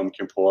pitch on Yom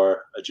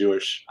Kippur, a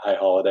Jewish high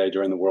holiday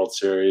during the World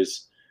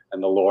Series,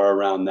 and the lore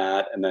around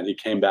that. And then he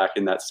came back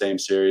in that same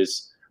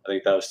series. I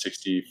think that was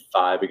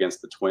 65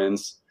 against the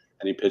Twins.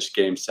 And he pitched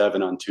Game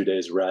 7 on 2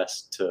 days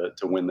rest to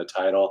win the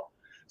title.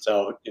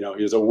 So, he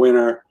was a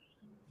winner,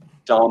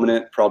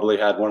 dominant, probably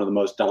had one of the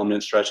most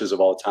dominant stretches of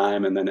all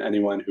time. And then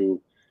anyone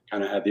who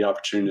kind of had the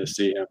opportunity to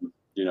see him,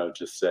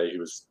 just say he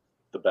was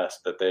the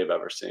best that they've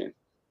ever seen.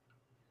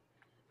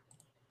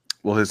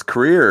 Well, his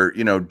career,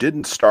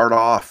 didn't start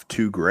off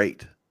too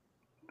great,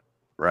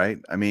 right?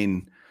 I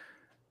mean,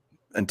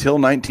 through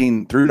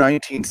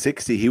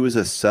 1960, he was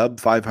a sub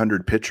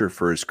 500 pitcher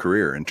for his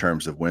career in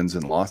terms of wins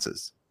and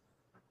losses.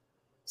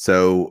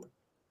 So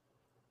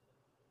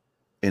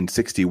in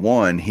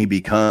 61, he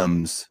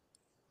becomes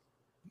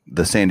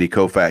the Sandy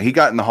Koufax. He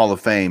got in the Hall of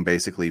Fame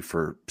basically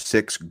for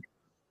 6,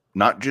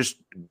 not just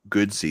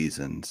good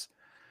seasons,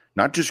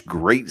 not just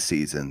great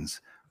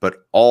seasons,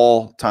 but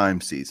all-time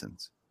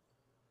seasons.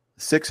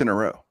 6 in a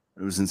row.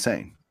 It was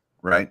insane,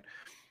 right?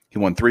 He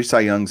won 3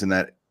 Cy Youngs in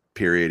that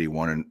period. He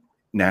won a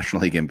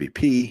National League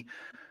MVP.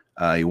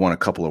 He won a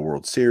couple of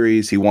World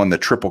Series. He won the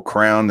Triple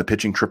Crown, the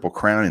pitching Triple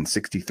Crown in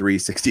 63,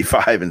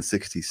 65, and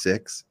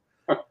 66.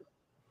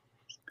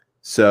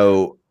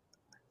 So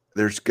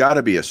there's got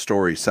to be a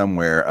story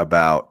somewhere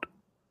about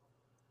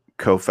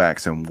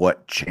Koufax and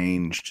what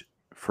changed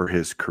for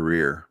his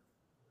career.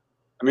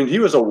 I mean, he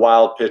was a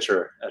wild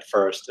pitcher at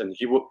first, and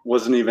he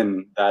wasn't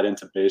even that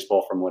into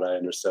baseball from what I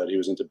understood. He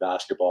was into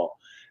basketball.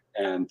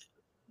 And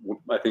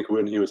I think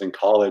when he was in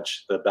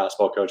college, the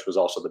basketball coach was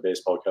also the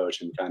baseball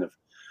coach and kind of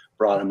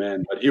brought him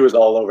in. But he was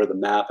all over the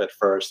map at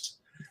first,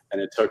 and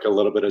it took a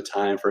little bit of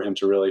time for him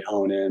to really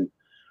hone in.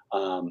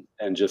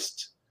 And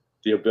just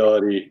the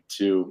ability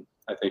to,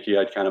 I think he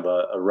had kind of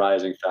a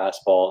rising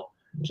fastball,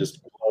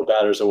 just blow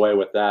batters away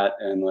with that.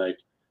 And like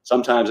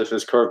sometimes if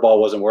his curveball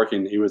wasn't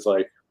working, he was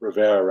like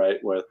Rivera, right,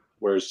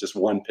 where it's just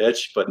one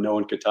pitch, but no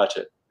one could touch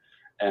it.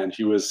 And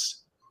he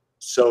was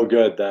so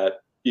good that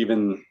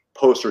even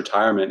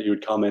post-retirement, he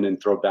would come in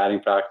and throw batting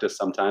practice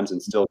sometimes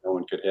and still no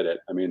one could hit it.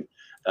 I mean,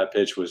 that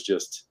pitch was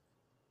just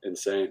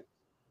insane.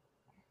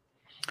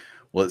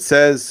 Well, it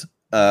says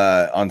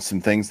on some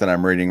things that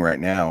I'm reading right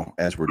now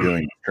as we're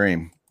doing the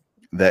stream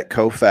that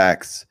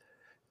Koufax,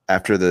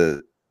 at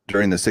the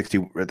beginning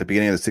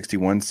of the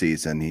 61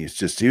 season, he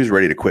was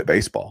ready to quit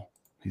baseball.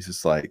 He's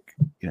just like,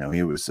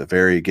 he was a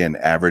very, again,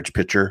 average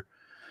pitcher,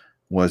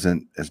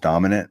 wasn't as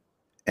dominant.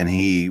 And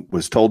he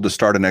was told to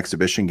start an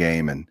exhibition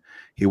game, and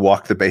he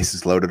walked the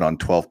bases loaded on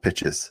 12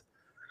 pitches.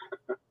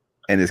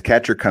 And his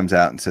catcher comes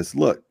out and says,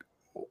 look,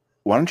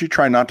 why don't you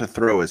try not to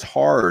throw as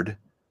hard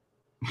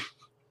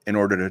in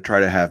order to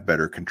try to have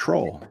better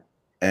control?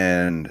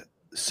 And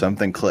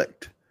something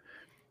clicked.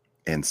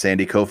 And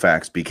Sandy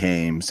Koufax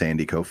became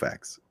Sandy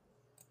Koufax,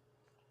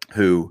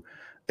 who,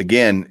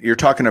 again, you're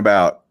talking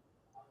about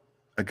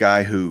a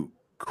guy who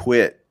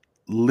quit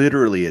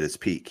literally at his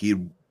peak. He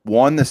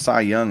won the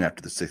Cy Young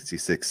after the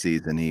 66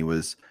 season. He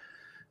was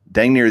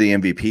dang near the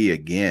MVP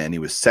again. He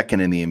was second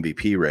in the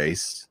MVP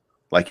race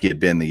like he had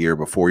been the year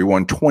before. He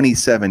won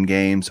 27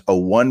 games, a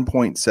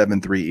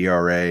 1.73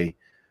 ERA,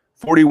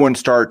 41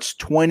 starts,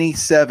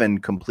 27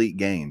 complete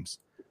games.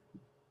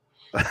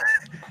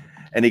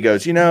 And he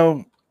goes,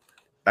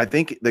 I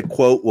think the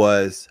quote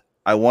was,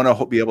 I want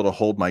to be able to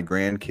hold my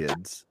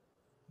grandkids,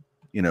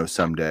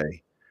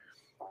 someday.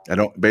 I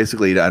don't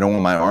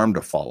want my arm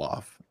to fall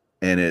off.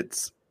 And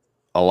it's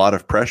a lot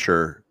of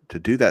pressure to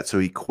do that. So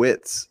he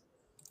quits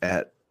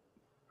at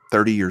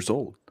 30 years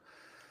old,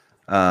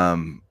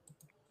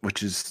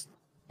 which is,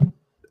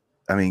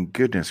 I mean,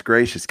 goodness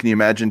gracious. Can you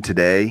imagine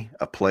today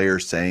a player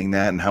saying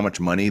that and how much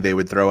money they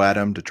would throw at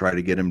him to try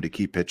to get him to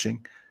keep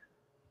pitching?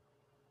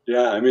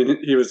 Yeah, I mean,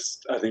 he was,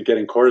 I think,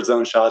 getting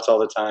cortisone shots all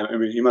the time. I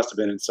mean, he must have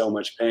been in so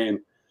much pain.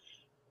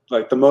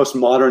 Like the most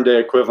modern day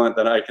equivalent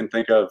that I can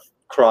think of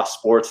cross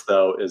sports,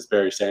 though, is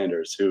Barry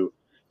Sanders, who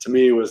to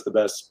me was the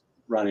best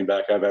running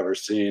back I've ever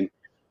seen.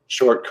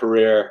 Short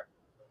career,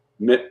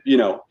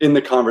 in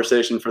the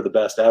conversation for the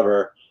best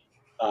ever,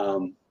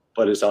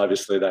 but it's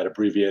obviously that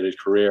abbreviated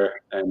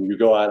career. And you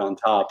go out on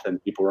top,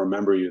 and people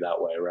remember you that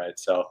way, right?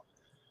 So,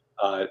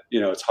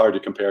 it's hard to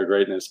compare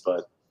greatness,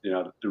 but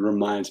it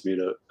reminds me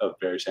of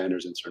Barry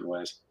Sanders in certain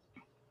ways.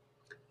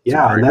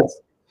 Yeah, and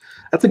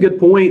that's a good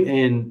point.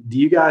 And do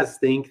you guys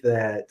think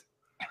that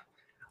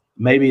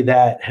maybe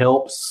that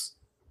helps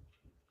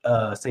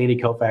Sandy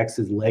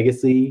Koufax's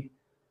legacy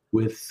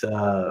with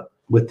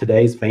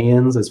today's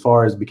fans, as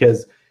far as,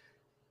 because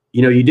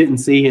you didn't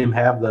see him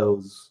have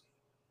those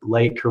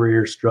late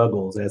career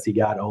struggles as he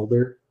got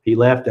older. he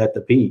left at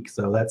the peak.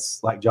 So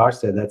that's, like Josh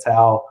said, that's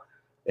how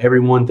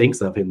everyone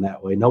thinks of him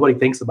that way. Nobody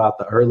thinks about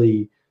the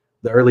early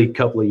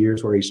couple of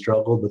years where he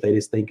struggled, but they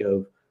just think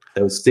of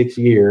those 6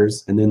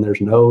 years, and then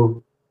there's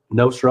no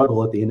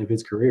struggle at the end of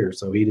his career.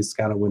 So he just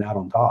kind of went out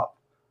on top.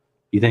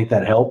 You think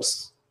that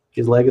helps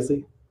his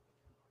legacy?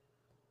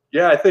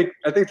 Yeah, I think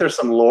there's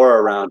some lore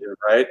around him,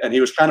 right? And he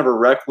was kind of a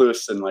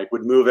recluse and like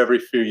would move every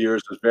few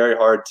years. Was very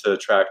hard to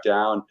track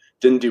down.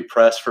 Didn't do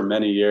press for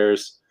many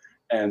years,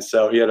 and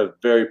so he had a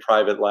very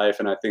private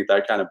life. And I think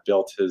that kind of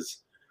built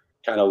his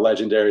kind of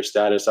legendary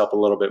status up a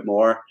little bit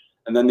more.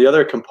 And then the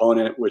other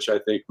component, which I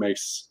think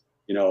makes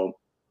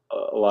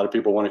a lot of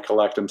people want to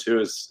collect him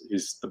too, is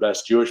he's the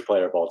best Jewish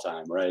player of all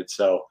time, right?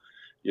 So,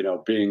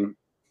 being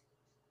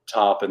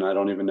top, and I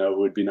don't even know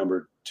who would be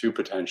number 2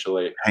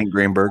 potentially. Hank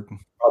Greenberg.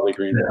 Probably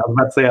Greenberg. Yeah, I was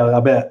about to say, I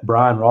bet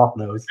Brian Roth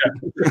knows.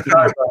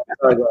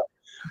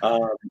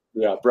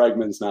 Yeah,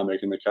 Bregman's not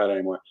making the cut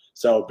anymore.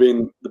 So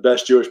being the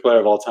best Jewish player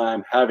of all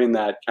time, having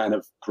that kind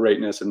of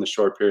greatness in the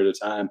short period of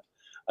time,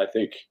 I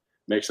think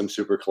makes him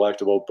super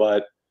collectible.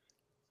 But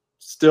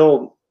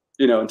still,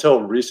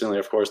 until recently,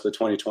 of course, the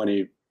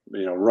 2020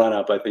 run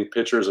up, I think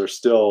pitchers are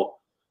still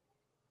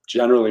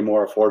generally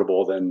more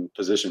affordable than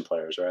position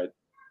players, right?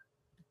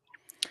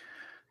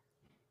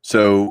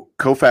 So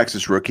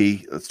Koufax's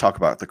rookie, let's talk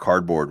about the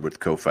cardboard with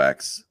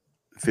Koufax.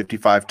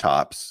 55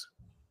 tops,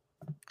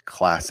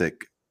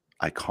 classic,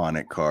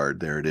 iconic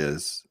card. There it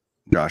is.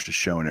 Josh is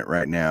showing it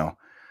right now.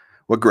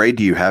 What grade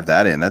do you have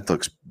that in? That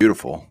looks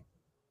beautiful.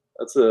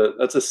 That's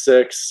a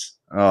 6.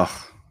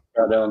 Oh,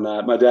 Got on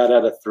that. My dad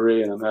had a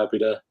 3, and I'm happy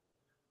to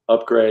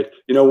upgrade.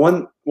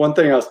 One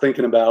thing I was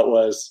thinking about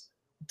was,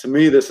 to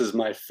me, this is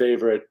my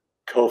favorite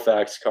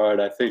Koufax card.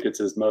 I think it's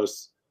his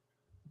most,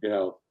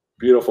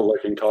 beautiful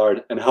looking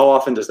card. And how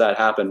often does that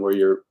happen where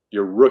your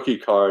rookie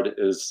card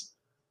is,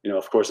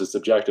 of course it's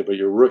subjective, but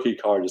your rookie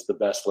card is the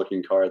best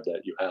looking card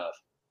that you have?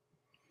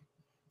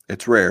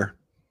 it's rare.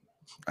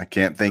 I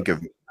can't think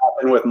of. It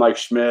happened with Mike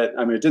Schmidt.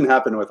 I mean, it didn't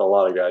happen with a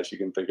lot of guys. You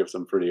can think of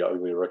some pretty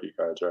ugly rookie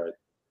cards, right?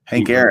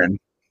 Hank Aaron.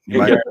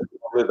 Hank Aaron is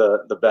probably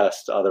the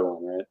best other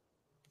one,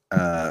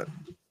 right?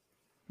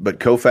 But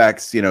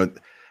Koufax,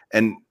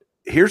 and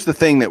here's the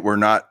thing that we're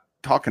not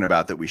talking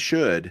about that we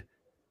should.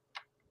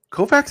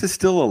 Koufax is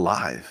still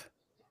alive,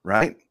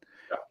 right?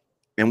 Yeah.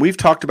 And we've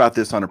talked about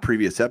this on a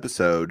previous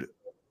episode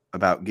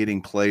about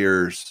getting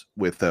players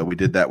with, we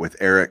did that with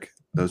Eric,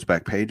 those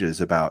back pages,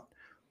 about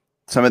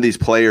some of these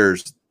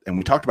players, and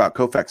we talked about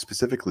Koufax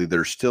specifically, that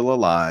are still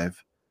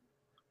alive,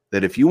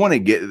 that if you want to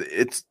get,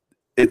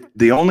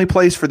 the only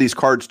place for these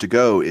cards to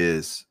go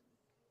is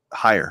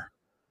higher.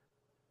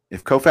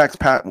 If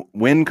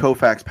when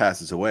Koufax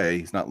passes away,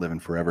 he's not living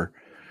forever.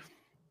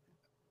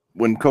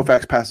 When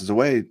Koufax passes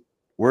away,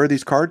 where are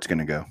these cards going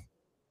to go?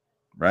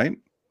 Right?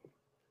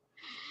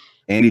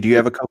 Andy, do you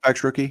have a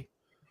Koufax rookie?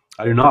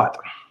 I do not.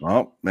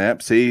 Well,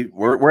 map. See,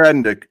 we're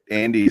adding to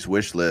Andy's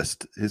wish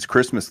list. His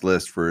Christmas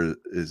list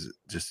is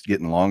just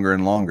getting longer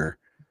and longer.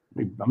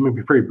 I'm gonna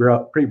be pretty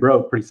broke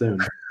pretty soon.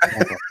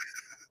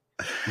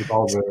 With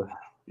all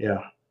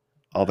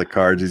the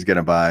cards he's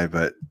gonna buy,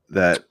 but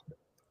that,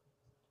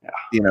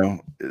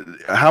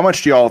 how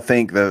much do y'all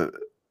think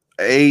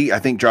I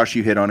think Josh,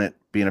 you hit on it,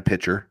 being a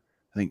pitcher.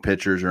 I think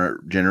pitchers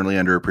are generally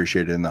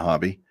underappreciated in the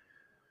hobby.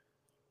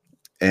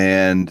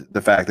 And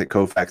the fact that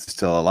Koufax is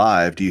still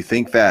alive, do you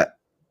think that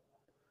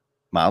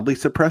mildly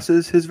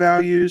suppresses his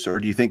values, or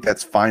do you think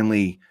that's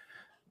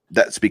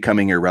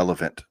becoming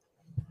irrelevant?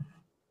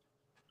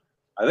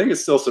 I think it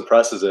still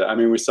suppresses it. I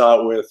mean, we saw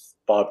it with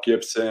Bob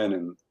Gibson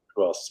and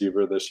who else,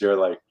 Seaver this year.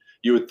 Like,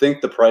 you would think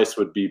the price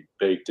would be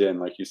baked in,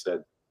 like you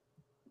said.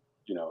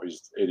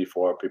 He's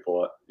 84.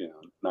 People,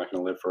 not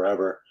going to live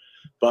forever.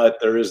 But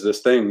there is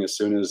this thing, as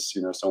soon as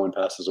someone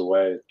passes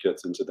away, it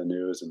gets into the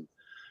news, and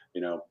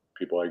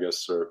people, I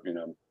guess, are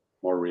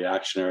more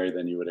reactionary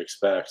than you would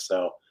expect.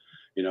 So,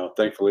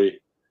 thankfully,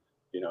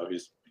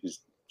 he's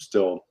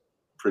still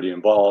pretty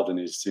involved, and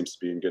he seems to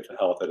be in good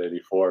health at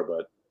 84.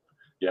 But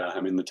yeah,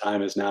 I mean, the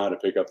time is now to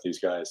pick up these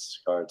guys'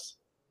 cards.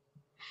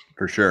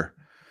 For sure.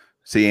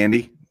 See,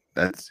 Andy,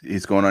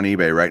 he's going on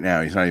eBay right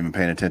now. He's not even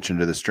paying attention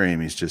to the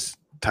stream. He's just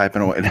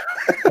typing away.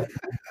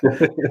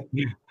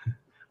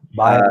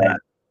 Buy that.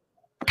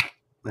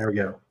 There we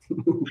go.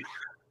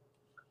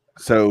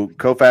 So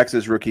Koufax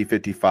is rookie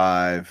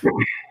 55.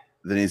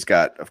 Then he's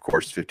got, of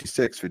course,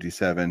 56,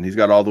 57. He's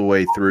got all the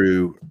way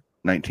through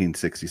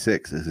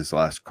 1966 as his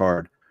last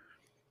card.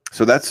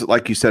 So that's,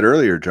 like you said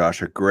earlier,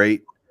 Josh, you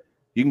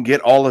can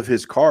get all of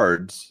his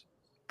cards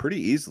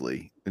pretty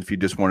easily if you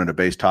just wanted a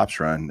base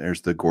tops run.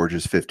 There's the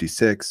gorgeous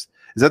 56.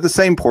 Is that the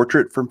same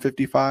portrait from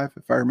 55,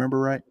 if I remember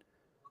right?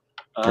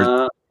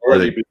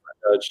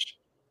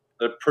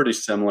 They're pretty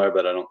similar,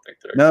 but I don't think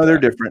they're. No, they're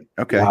different.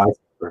 Okay. Yeah,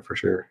 for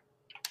sure.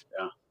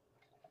 Yeah.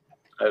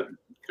 I have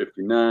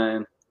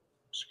 59.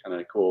 It's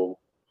kind of cool.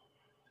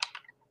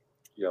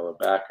 Yellow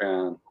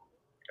background.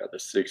 Got the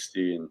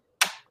 60 and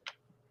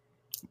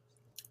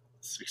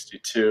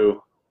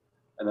 62.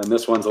 And then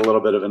this one's a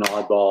little bit of an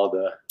oddball,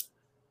 the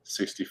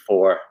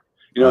 64.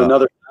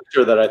 Another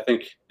Sure, that I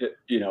think it,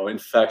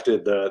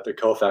 infected the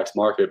Koufax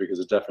market, because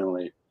it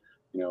definitely,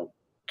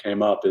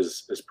 came up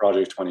is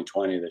Project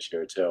 2020 this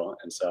year too,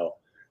 and so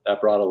that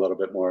brought a little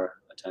bit more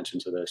attention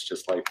to this,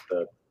 just like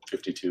the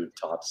 52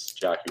 Topps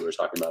Jackie we were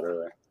talking about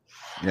earlier.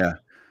 Yeah.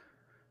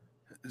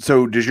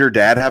 So does your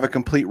dad have a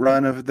complete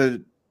run of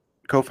the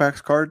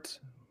Koufax cards?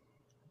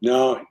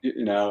 No, he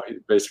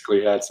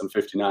basically had some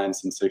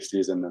 59s and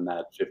 60s, and then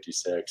that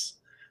 56.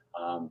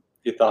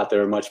 He thought they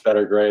were much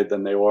better grade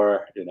than they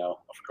were.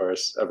 Of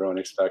course, everyone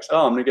expects,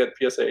 I'm going to get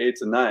PSA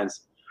 8s and 9s.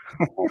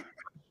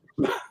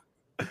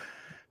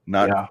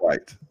 Not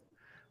quite.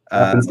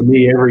 Happens to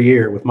me every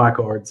year with my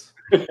cards.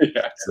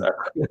 Yeah,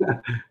 exactly.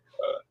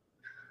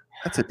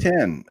 That's a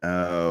 10.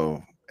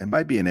 Oh, it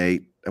might be an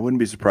 8. I wouldn't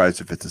be surprised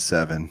if it's a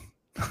 7.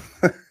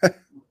 It's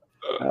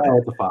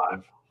a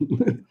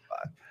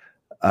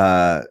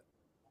 5.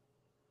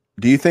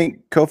 Do you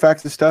think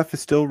Koufax's stuff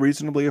is still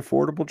reasonably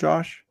affordable,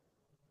 Josh?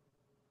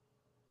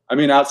 I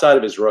mean, outside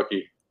of his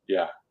rookie,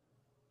 yeah.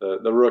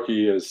 The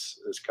rookie has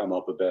come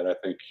up a bit. I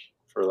think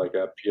for like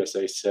a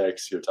PSA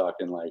 6, you're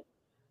talking like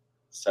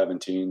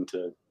 17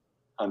 to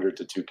 100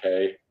 to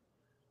 2K.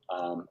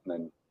 And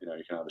then,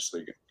 you can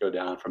obviously go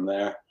down from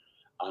there.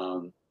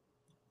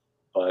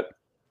 But,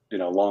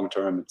 long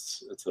term,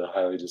 it's a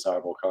highly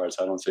desirable card,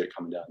 so I don't see it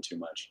coming down too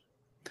much.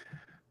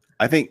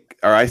 I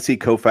see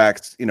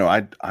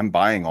Koufax, I'm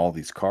buying all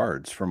these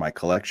cards for my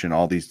collection,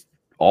 all the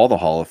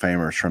Hall of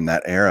Famers from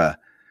that era.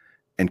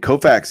 And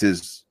Koufax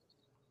is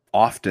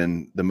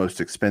often the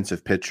most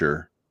expensive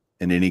pitcher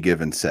in any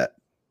given set.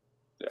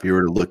 Yeah. If you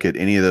were to look at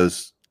any of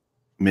those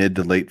mid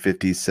to late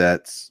 50s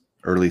sets,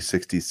 early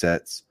 60s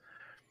sets,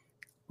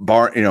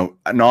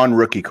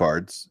 non-rookie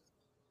cards,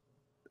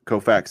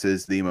 Koufax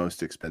is the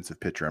most expensive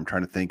pitcher. I'm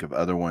trying to think of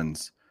other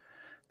ones.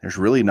 There's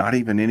really not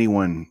even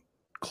anyone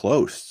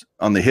close.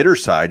 On the hitter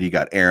side, you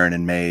got Aaron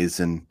and Mays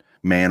and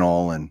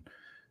Mantle and a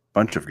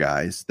bunch of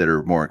guys that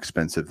are more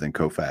expensive than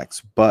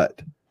Koufax.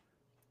 But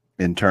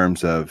in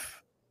terms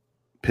of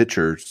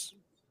pitchers,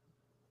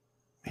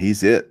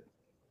 he's it.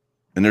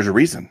 And there's a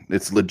reason.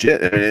 It's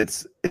legit.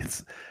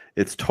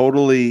 It's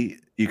totally,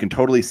 you can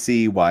totally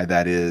see why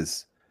that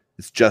is.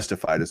 It's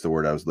justified is the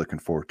word I was looking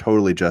for.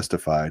 Totally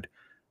justified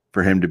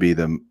for him to be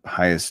the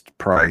highest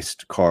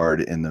priced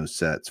card in those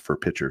sets for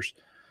pitchers.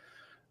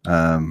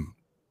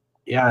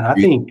 Yeah, and I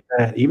think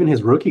that even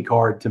his rookie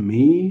card to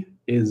me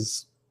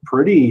is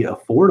pretty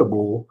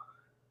affordable.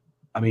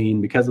 I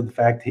mean, because of the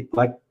fact,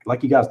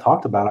 like you guys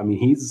talked about, I mean,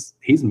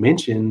 he's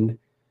mentioned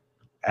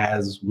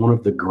as one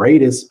of the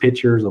greatest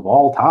pitchers of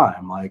all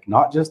time, like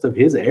not just of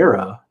his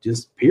era,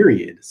 just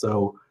period.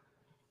 So,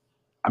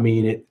 I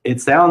mean,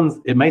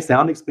 it may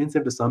sound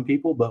expensive to some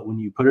people, but when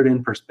you put it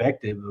in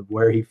perspective of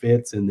where he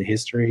fits in the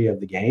history of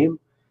the game,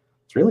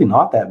 it's really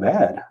not that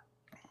bad.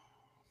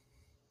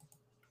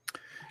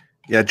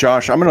 Yeah,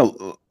 Josh, I'm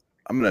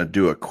gonna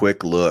do a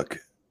quick look.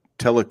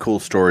 Tell a cool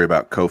story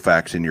about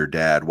Koufax and your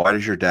dad. Why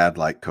does your dad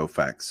like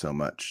Koufax so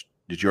much?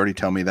 Did you already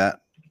tell me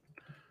that?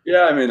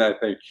 Yeah, I mean, I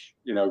think,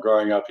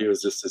 growing up, he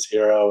was just his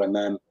hero. And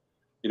then,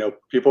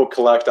 people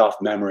collect off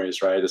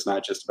memories, right? It's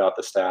not just about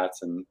the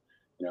stats and,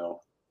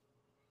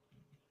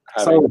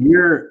 So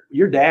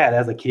your dad,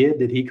 as a kid,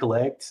 did he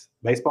collect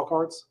baseball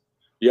cards?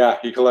 Yeah,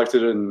 he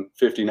collected in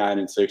 59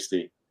 and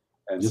 60.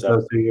 And just so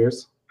those 2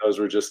 years? Those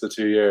were just the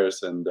 2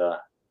 years. And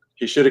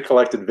he should have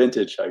collected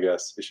vintage, I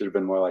guess. He should have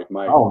been more like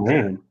Mike. Oh,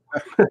 man.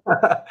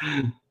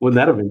 Wouldn't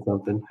that have been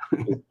something?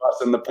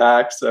 Busting the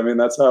packs. I mean,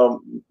 that's how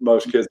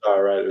most kids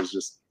are, right? It was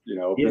just,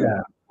 opening Yeah.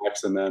 the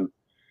packs, and then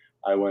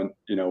I went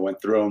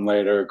through them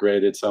later,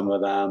 graded some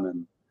of them,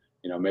 and,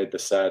 made the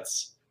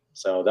sets.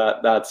 So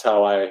that's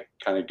how I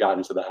kind of got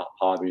into the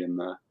hobby in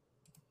the,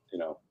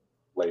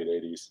 late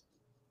 80s.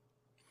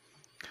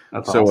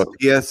 That's so awesome.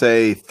 A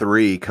PSA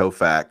 3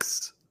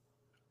 Koufax,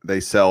 they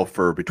sell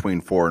for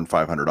between $400 and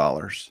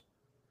 $500,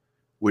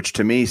 which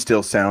to me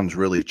still sounds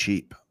really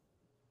cheap.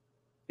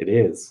 It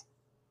is.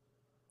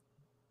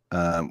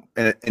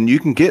 And you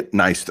can get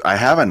nice. I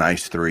have a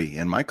nice 3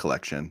 in my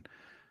collection,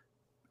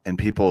 and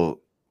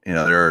people,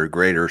 there are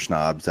greater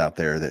snobs out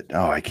there that,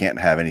 I can't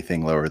have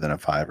anything lower than a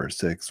 5 or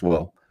 6.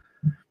 Well,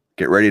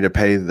 get ready to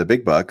pay the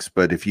big bucks.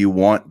 But if you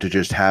want to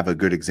just have a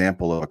good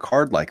example of a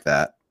card like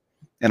that,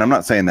 and I'm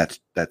not saying that's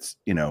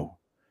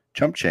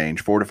chump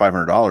change, $400 to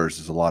 $500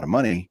 is a lot of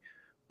money,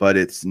 but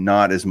it's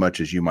not as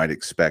much as you might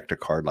expect a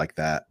card like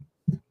that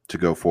to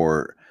go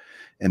for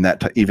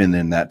even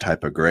in that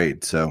type of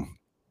grade. So,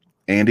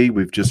 Andy,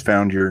 we've just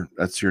found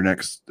that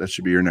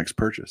should be your next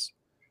purchase.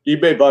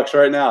 eBay bucks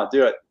right now.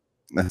 Do it.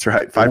 That's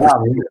right.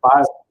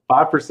 5%.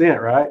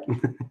 5%, right?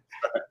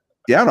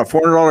 Yeah, on a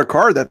 $400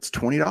 card, that's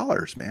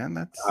 $20,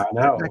 man. I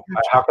know.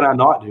 How can I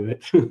not do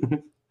it?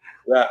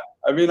 Yeah.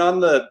 I mean, on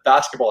the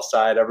basketball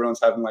side, everyone's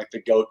having like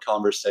the GOAT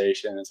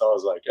conversation. It's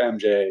always like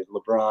MJ,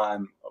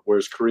 LeBron,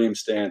 where's Kareem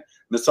stand?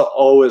 And it's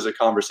always a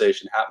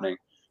conversation happening.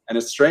 And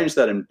it's strange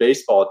that in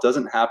baseball, it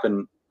doesn't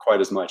happen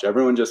quite as much.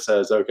 Everyone just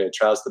says, okay,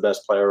 Trout's the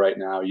best player right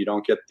now. You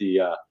don't get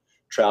the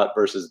Trout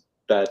versus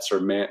Betts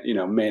or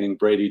Manning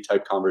Brady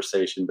type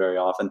conversation very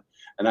often.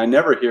 And I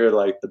never hear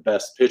like the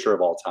best pitcher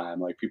of all time.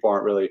 Like people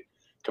aren't really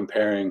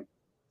comparing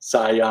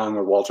Cy Young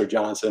or Walter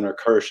Johnson or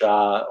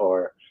Kershaw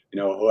or,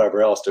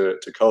 whoever else to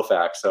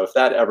Koufax. So if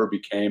that ever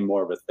became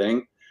more of a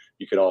thing,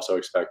 you could also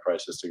expect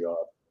prices to go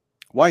up.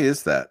 Why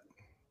is that?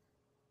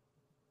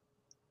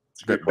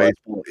 That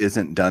baseball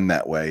isn't done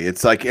that way.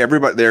 It's like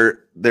everybody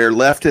they're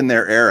left in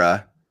their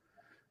era.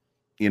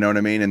 You know what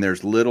I mean? And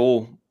there's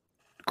little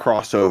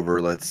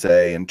crossover, let's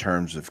say, in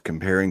terms of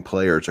comparing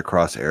players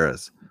across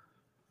eras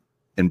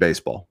in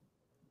baseball.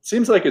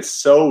 Seems like it's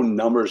so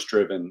numbers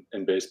driven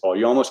in baseball.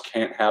 You almost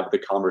can't have the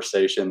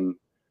conversation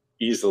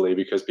easily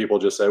because people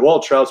just say,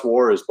 well, Trout's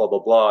WAR is blah, blah,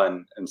 blah.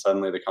 And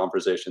suddenly the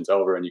conversation's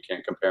over and you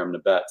can't compare them to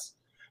Betts.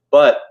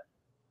 But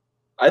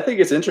I think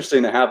it's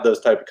interesting to have those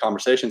type of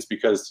conversations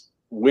because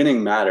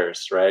winning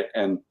matters, right?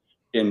 And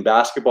in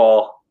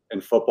basketball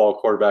and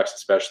football, quarterbacks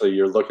especially,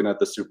 you're looking at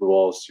the Super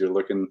Bowls, you're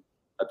looking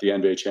at the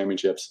NBA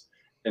championships.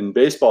 In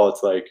baseball,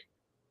 it's like,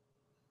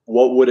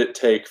 what would it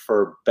take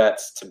for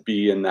Betts to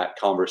be in that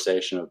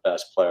conversation of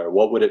best player?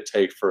 What would it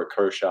take for a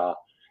Kershaw,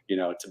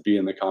 to be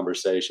in the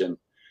conversation?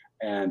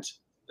 And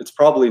it's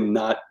probably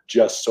not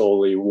just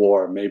solely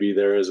WAR. Maybe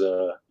there is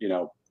a,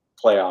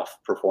 playoff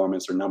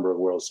performance or number of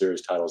World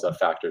Series titles that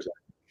factors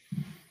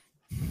in.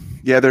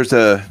 Yeah, there's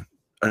a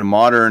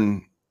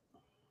modern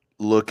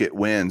look at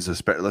wins.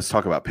 Let's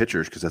talk about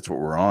pitchers because that's what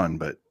we're on.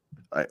 But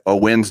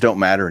wins don't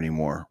matter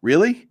anymore.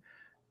 Really?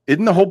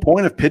 Isn't the whole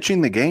point of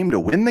pitching the game to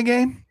win the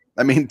game?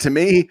 I mean, to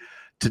me,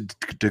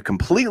 to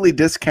completely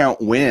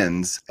discount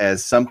wins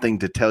as something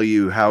to tell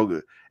you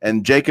how –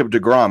 and Jacob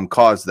deGrom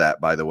caused that,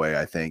 by the way,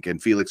 I think,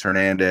 and Felix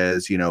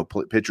Hernandez,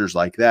 pitchers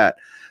like that.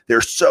 They're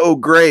so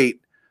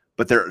great,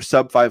 but they're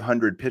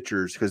sub-500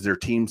 pitchers because their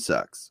team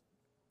sucks.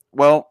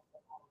 Well,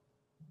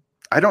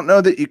 I don't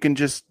know that you can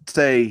just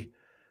say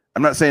 –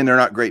 I'm not saying they're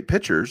not great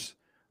pitchers.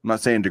 I'm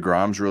not saying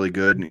deGrom's really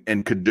good.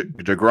 And could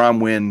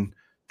deGrom win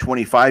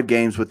 25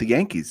 games with the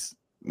Yankees?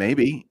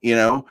 Maybe,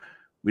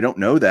 we don't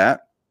know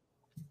that.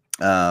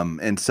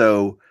 And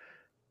so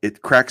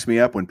it cracks me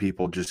up when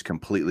people just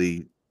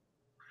completely,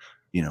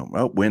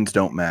 wins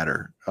don't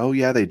matter. Oh,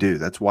 yeah, they do.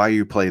 That's why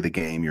you play the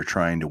game. You're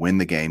trying to win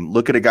the game.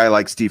 Look at a guy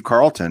like Steve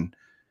Carlton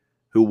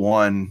who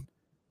won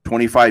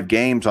 25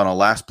 games on a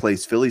last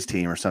place Phillies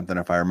team or something,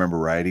 if I remember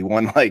right. He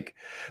won like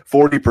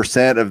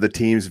 40% of the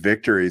team's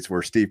victories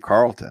were Steve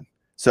Carlton.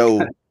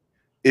 So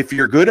if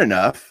you're good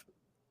enough,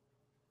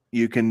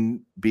 you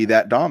can be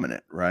that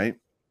dominant, right?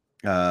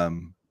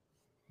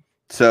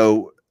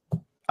 So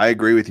I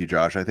agree with you,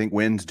 Josh. I think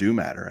wins do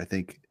matter. I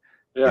think.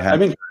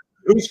 Yeah.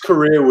 Whose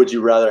career would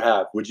you rather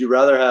have? Would you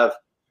rather have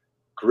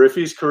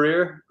Griffey's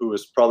career, who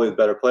was probably the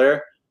better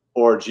player,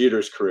 or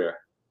Jeter's career?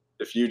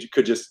 If you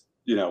could just,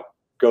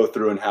 go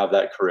through and have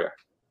that career.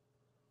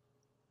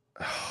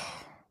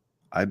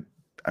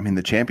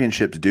 The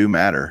championships do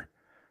matter.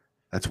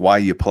 That's why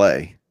you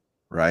play,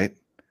 right?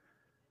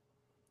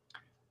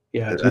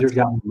 Yeah, Jeter's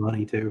got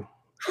money too.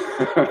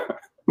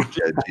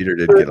 Yeah, Jeter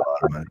did get a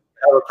lot of money.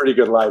 Have a pretty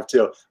good life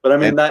too. But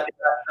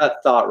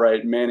that thought,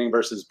 right? Manning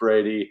versus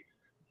Brady,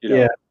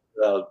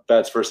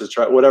 Betts versus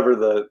Trout, whatever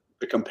the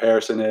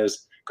comparison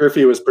is.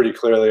 Griffey was pretty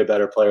clearly a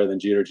better player than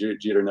Jeter.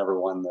 Jeter never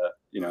won the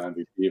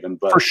MVP even,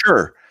 but for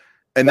sure.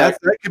 And that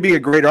could be a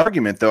great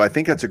argument, though. I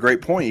think that's a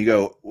great point. You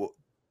go,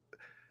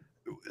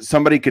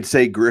 somebody could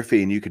say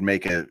Griffey, and you could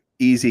make an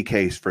easy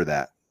case for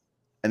that.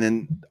 And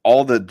then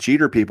all the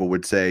Jeter people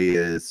would say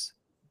is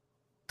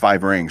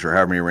 5 rings or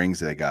however many rings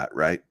they got,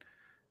 right?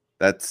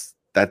 That's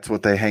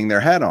what they hang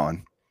their hat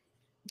on.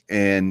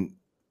 And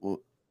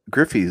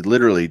Griffey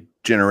literally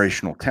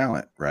generational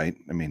talent, right?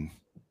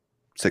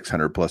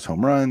 600 plus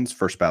home runs,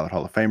 first ballot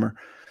Hall of Famer.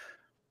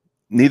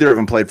 Neither of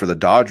them played for the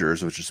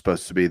Dodgers, which is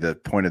supposed to be the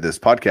point of this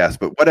podcast,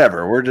 but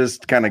whatever. We're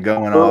just kind of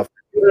going off.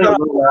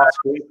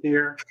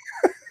 Here.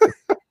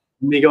 Let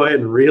me go ahead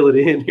and reel it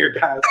in here,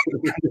 guys.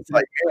 It's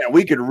like, man,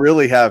 we could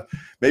really have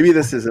 – maybe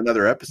this is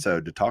another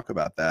episode to talk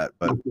about that.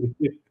 But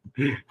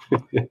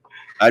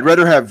I'd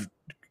rather have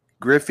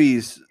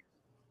Griffey's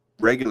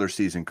regular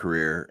season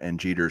career and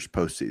Jeter's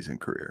postseason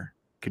career.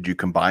 Could you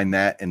combine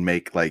that and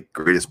make like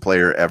greatest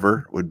player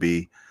ever would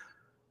be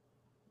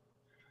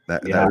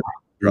that? Yeah. That would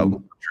be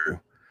probably true.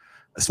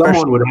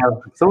 Someone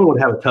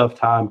would have a tough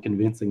time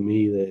convincing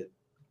me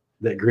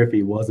that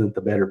Griffey wasn't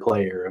the better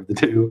player of the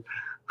two.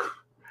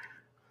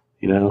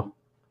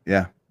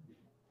 Yeah.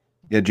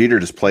 Jeter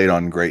just played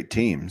on great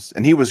teams,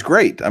 and he was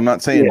great. I'm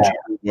not saying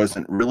Jeter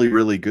wasn't really,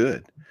 really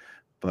good,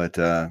 but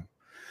for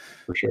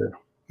sure.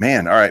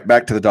 Man, all right,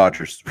 back to the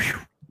Dodgers.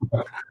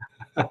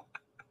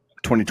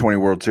 2020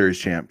 World Series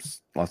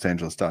champs, Los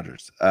Angeles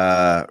Dodgers.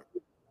 Doesn't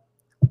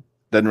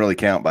really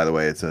count, by the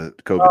way. It's a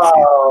COVID season.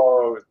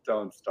 Oh,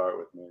 don't start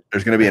with me.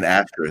 There's going to be an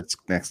asterisk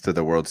next to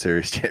the World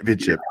Series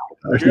championship.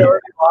 You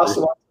already lost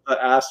the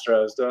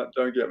Astros.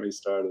 Don't get me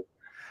started.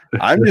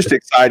 I'm just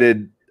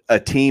excited a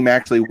team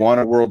actually won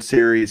a World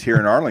Series here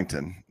in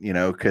Arlington,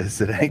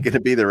 because it ain't going to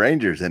be the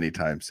Rangers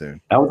anytime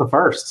soon. That was the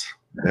first.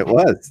 It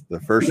was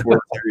the first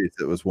World Series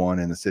that was won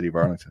in the city of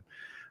Arlington.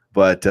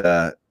 But,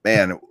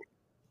 man,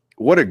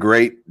 what a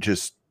great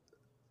just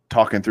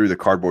talking through the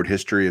cardboard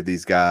history of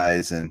these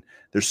guys, and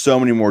there's so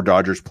many more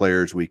Dodgers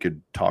players we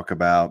could talk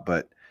about,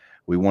 but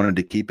we wanted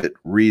to keep it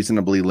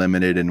reasonably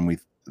limited, and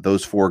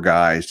those 4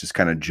 guys just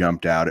kind of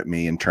jumped out at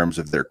me in terms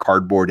of their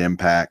cardboard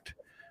impact,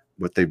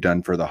 what they've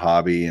done for the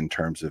hobby in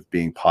terms of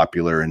being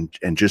popular, and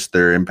just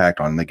their impact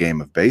on the game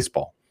of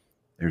baseball.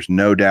 There's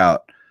no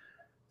doubt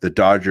the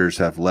Dodgers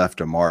have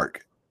left a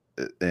mark,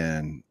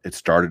 and it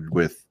started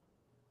with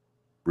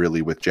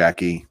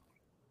Jackie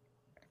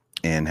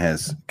and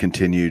has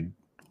continued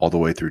all the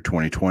way through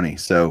 2020.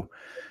 So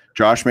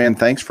Josh, man,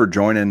 thanks for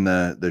joining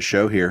the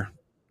show here.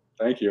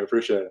 Thank you. I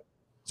appreciate it.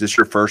 Is this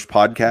your first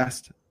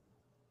podcast?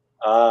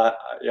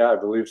 Yeah, I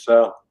believe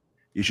so.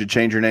 You should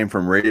change your name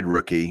from Rated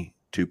Rookie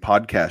to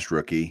Podcast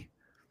Rookie.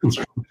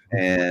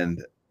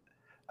 And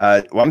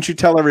why don't you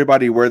tell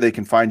everybody where they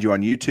can find you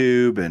on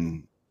YouTube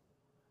and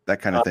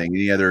that kind of thing?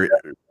 Any other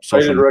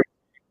social Rated Rookie,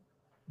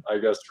 I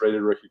guess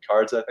Rated Rookie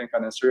Cards, I think,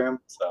 on Instagram.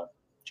 So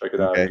check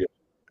it out. Okay.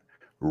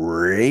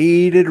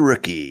 Rated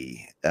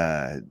Rookie.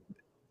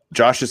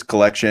 Josh's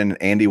collection,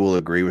 Andy will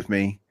agree with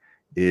me,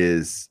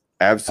 is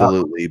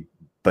absolutely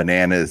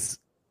bananas.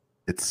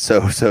 It's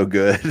so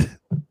good.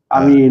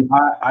 I mean,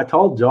 I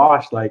told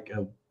Josh, like,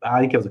 I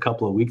think it was a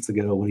couple of weeks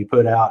ago when he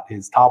put out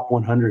his top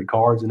 100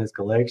 cards in his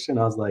collection.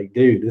 I was like,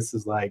 dude, this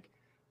is like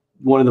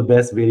one of the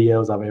best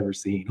videos I've ever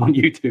seen on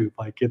YouTube.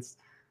 Like, it's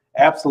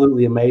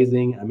absolutely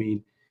amazing. I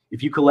mean,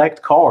 if you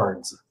collect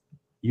cards,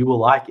 you will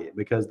like it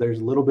because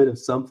there's a little bit of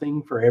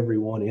something for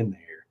everyone in there.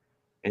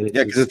 And it's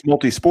because it's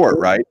multi-sport,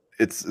 right?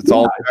 It's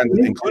all kinds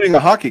of, including a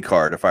hockey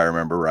card, if I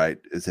remember right,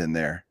 is in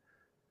there.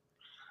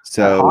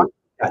 So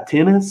got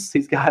tennis,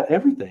 he's got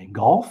everything.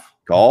 Golf,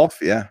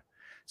 yeah.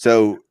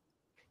 So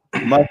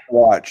must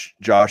watch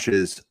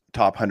Josh's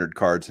top 100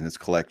 cards in his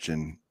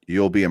collection.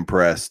 You'll be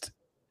impressed.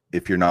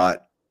 If you're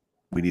not,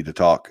 we need to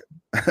talk.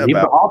 Leave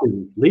the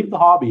hobby. Leave the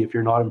hobby if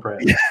you're not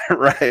impressed. Yeah,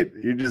 right.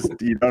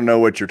 You don't know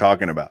what you're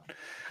talking about.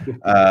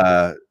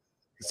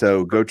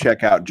 So go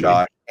check out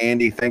Josh.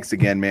 Andy, thanks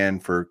again, man,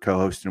 for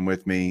co-hosting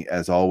with me.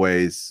 As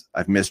always,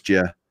 I've missed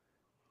you.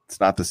 It's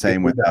not the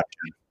same without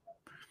you.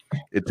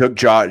 It took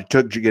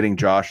getting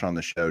Josh on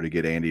the show to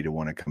get Andy to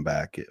want to come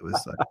back. It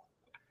was like,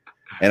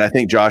 and I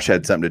think Josh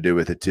had something to do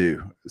with it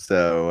too.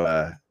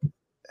 So,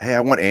 hey, I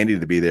want Andy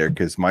to be there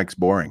because Mike's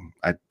boring.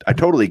 I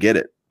totally get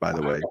it, by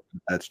the way.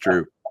 That's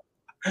true.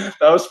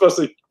 That was supposed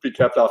to be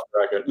kept off the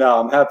record. No,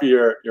 I'm happy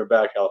you're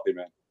back healthy,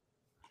 man.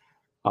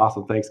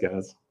 Awesome. Thanks,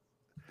 guys.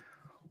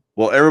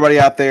 Well, everybody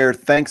out there,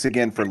 thanks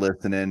again for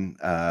listening.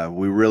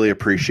 We really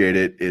appreciate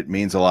it. It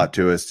means a lot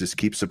to us. Just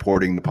keep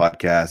supporting the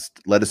podcast.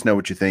 Let us know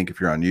what you think. If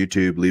you're on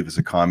YouTube, leave us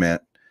a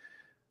comment,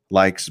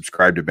 like,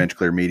 subscribe to Bench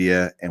Clear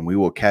Media, and we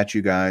will catch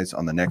you guys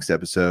on the next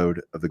episode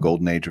of the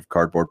Golden Age of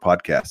Cardboard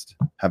podcast.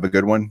 Have a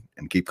good one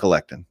and keep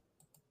collecting.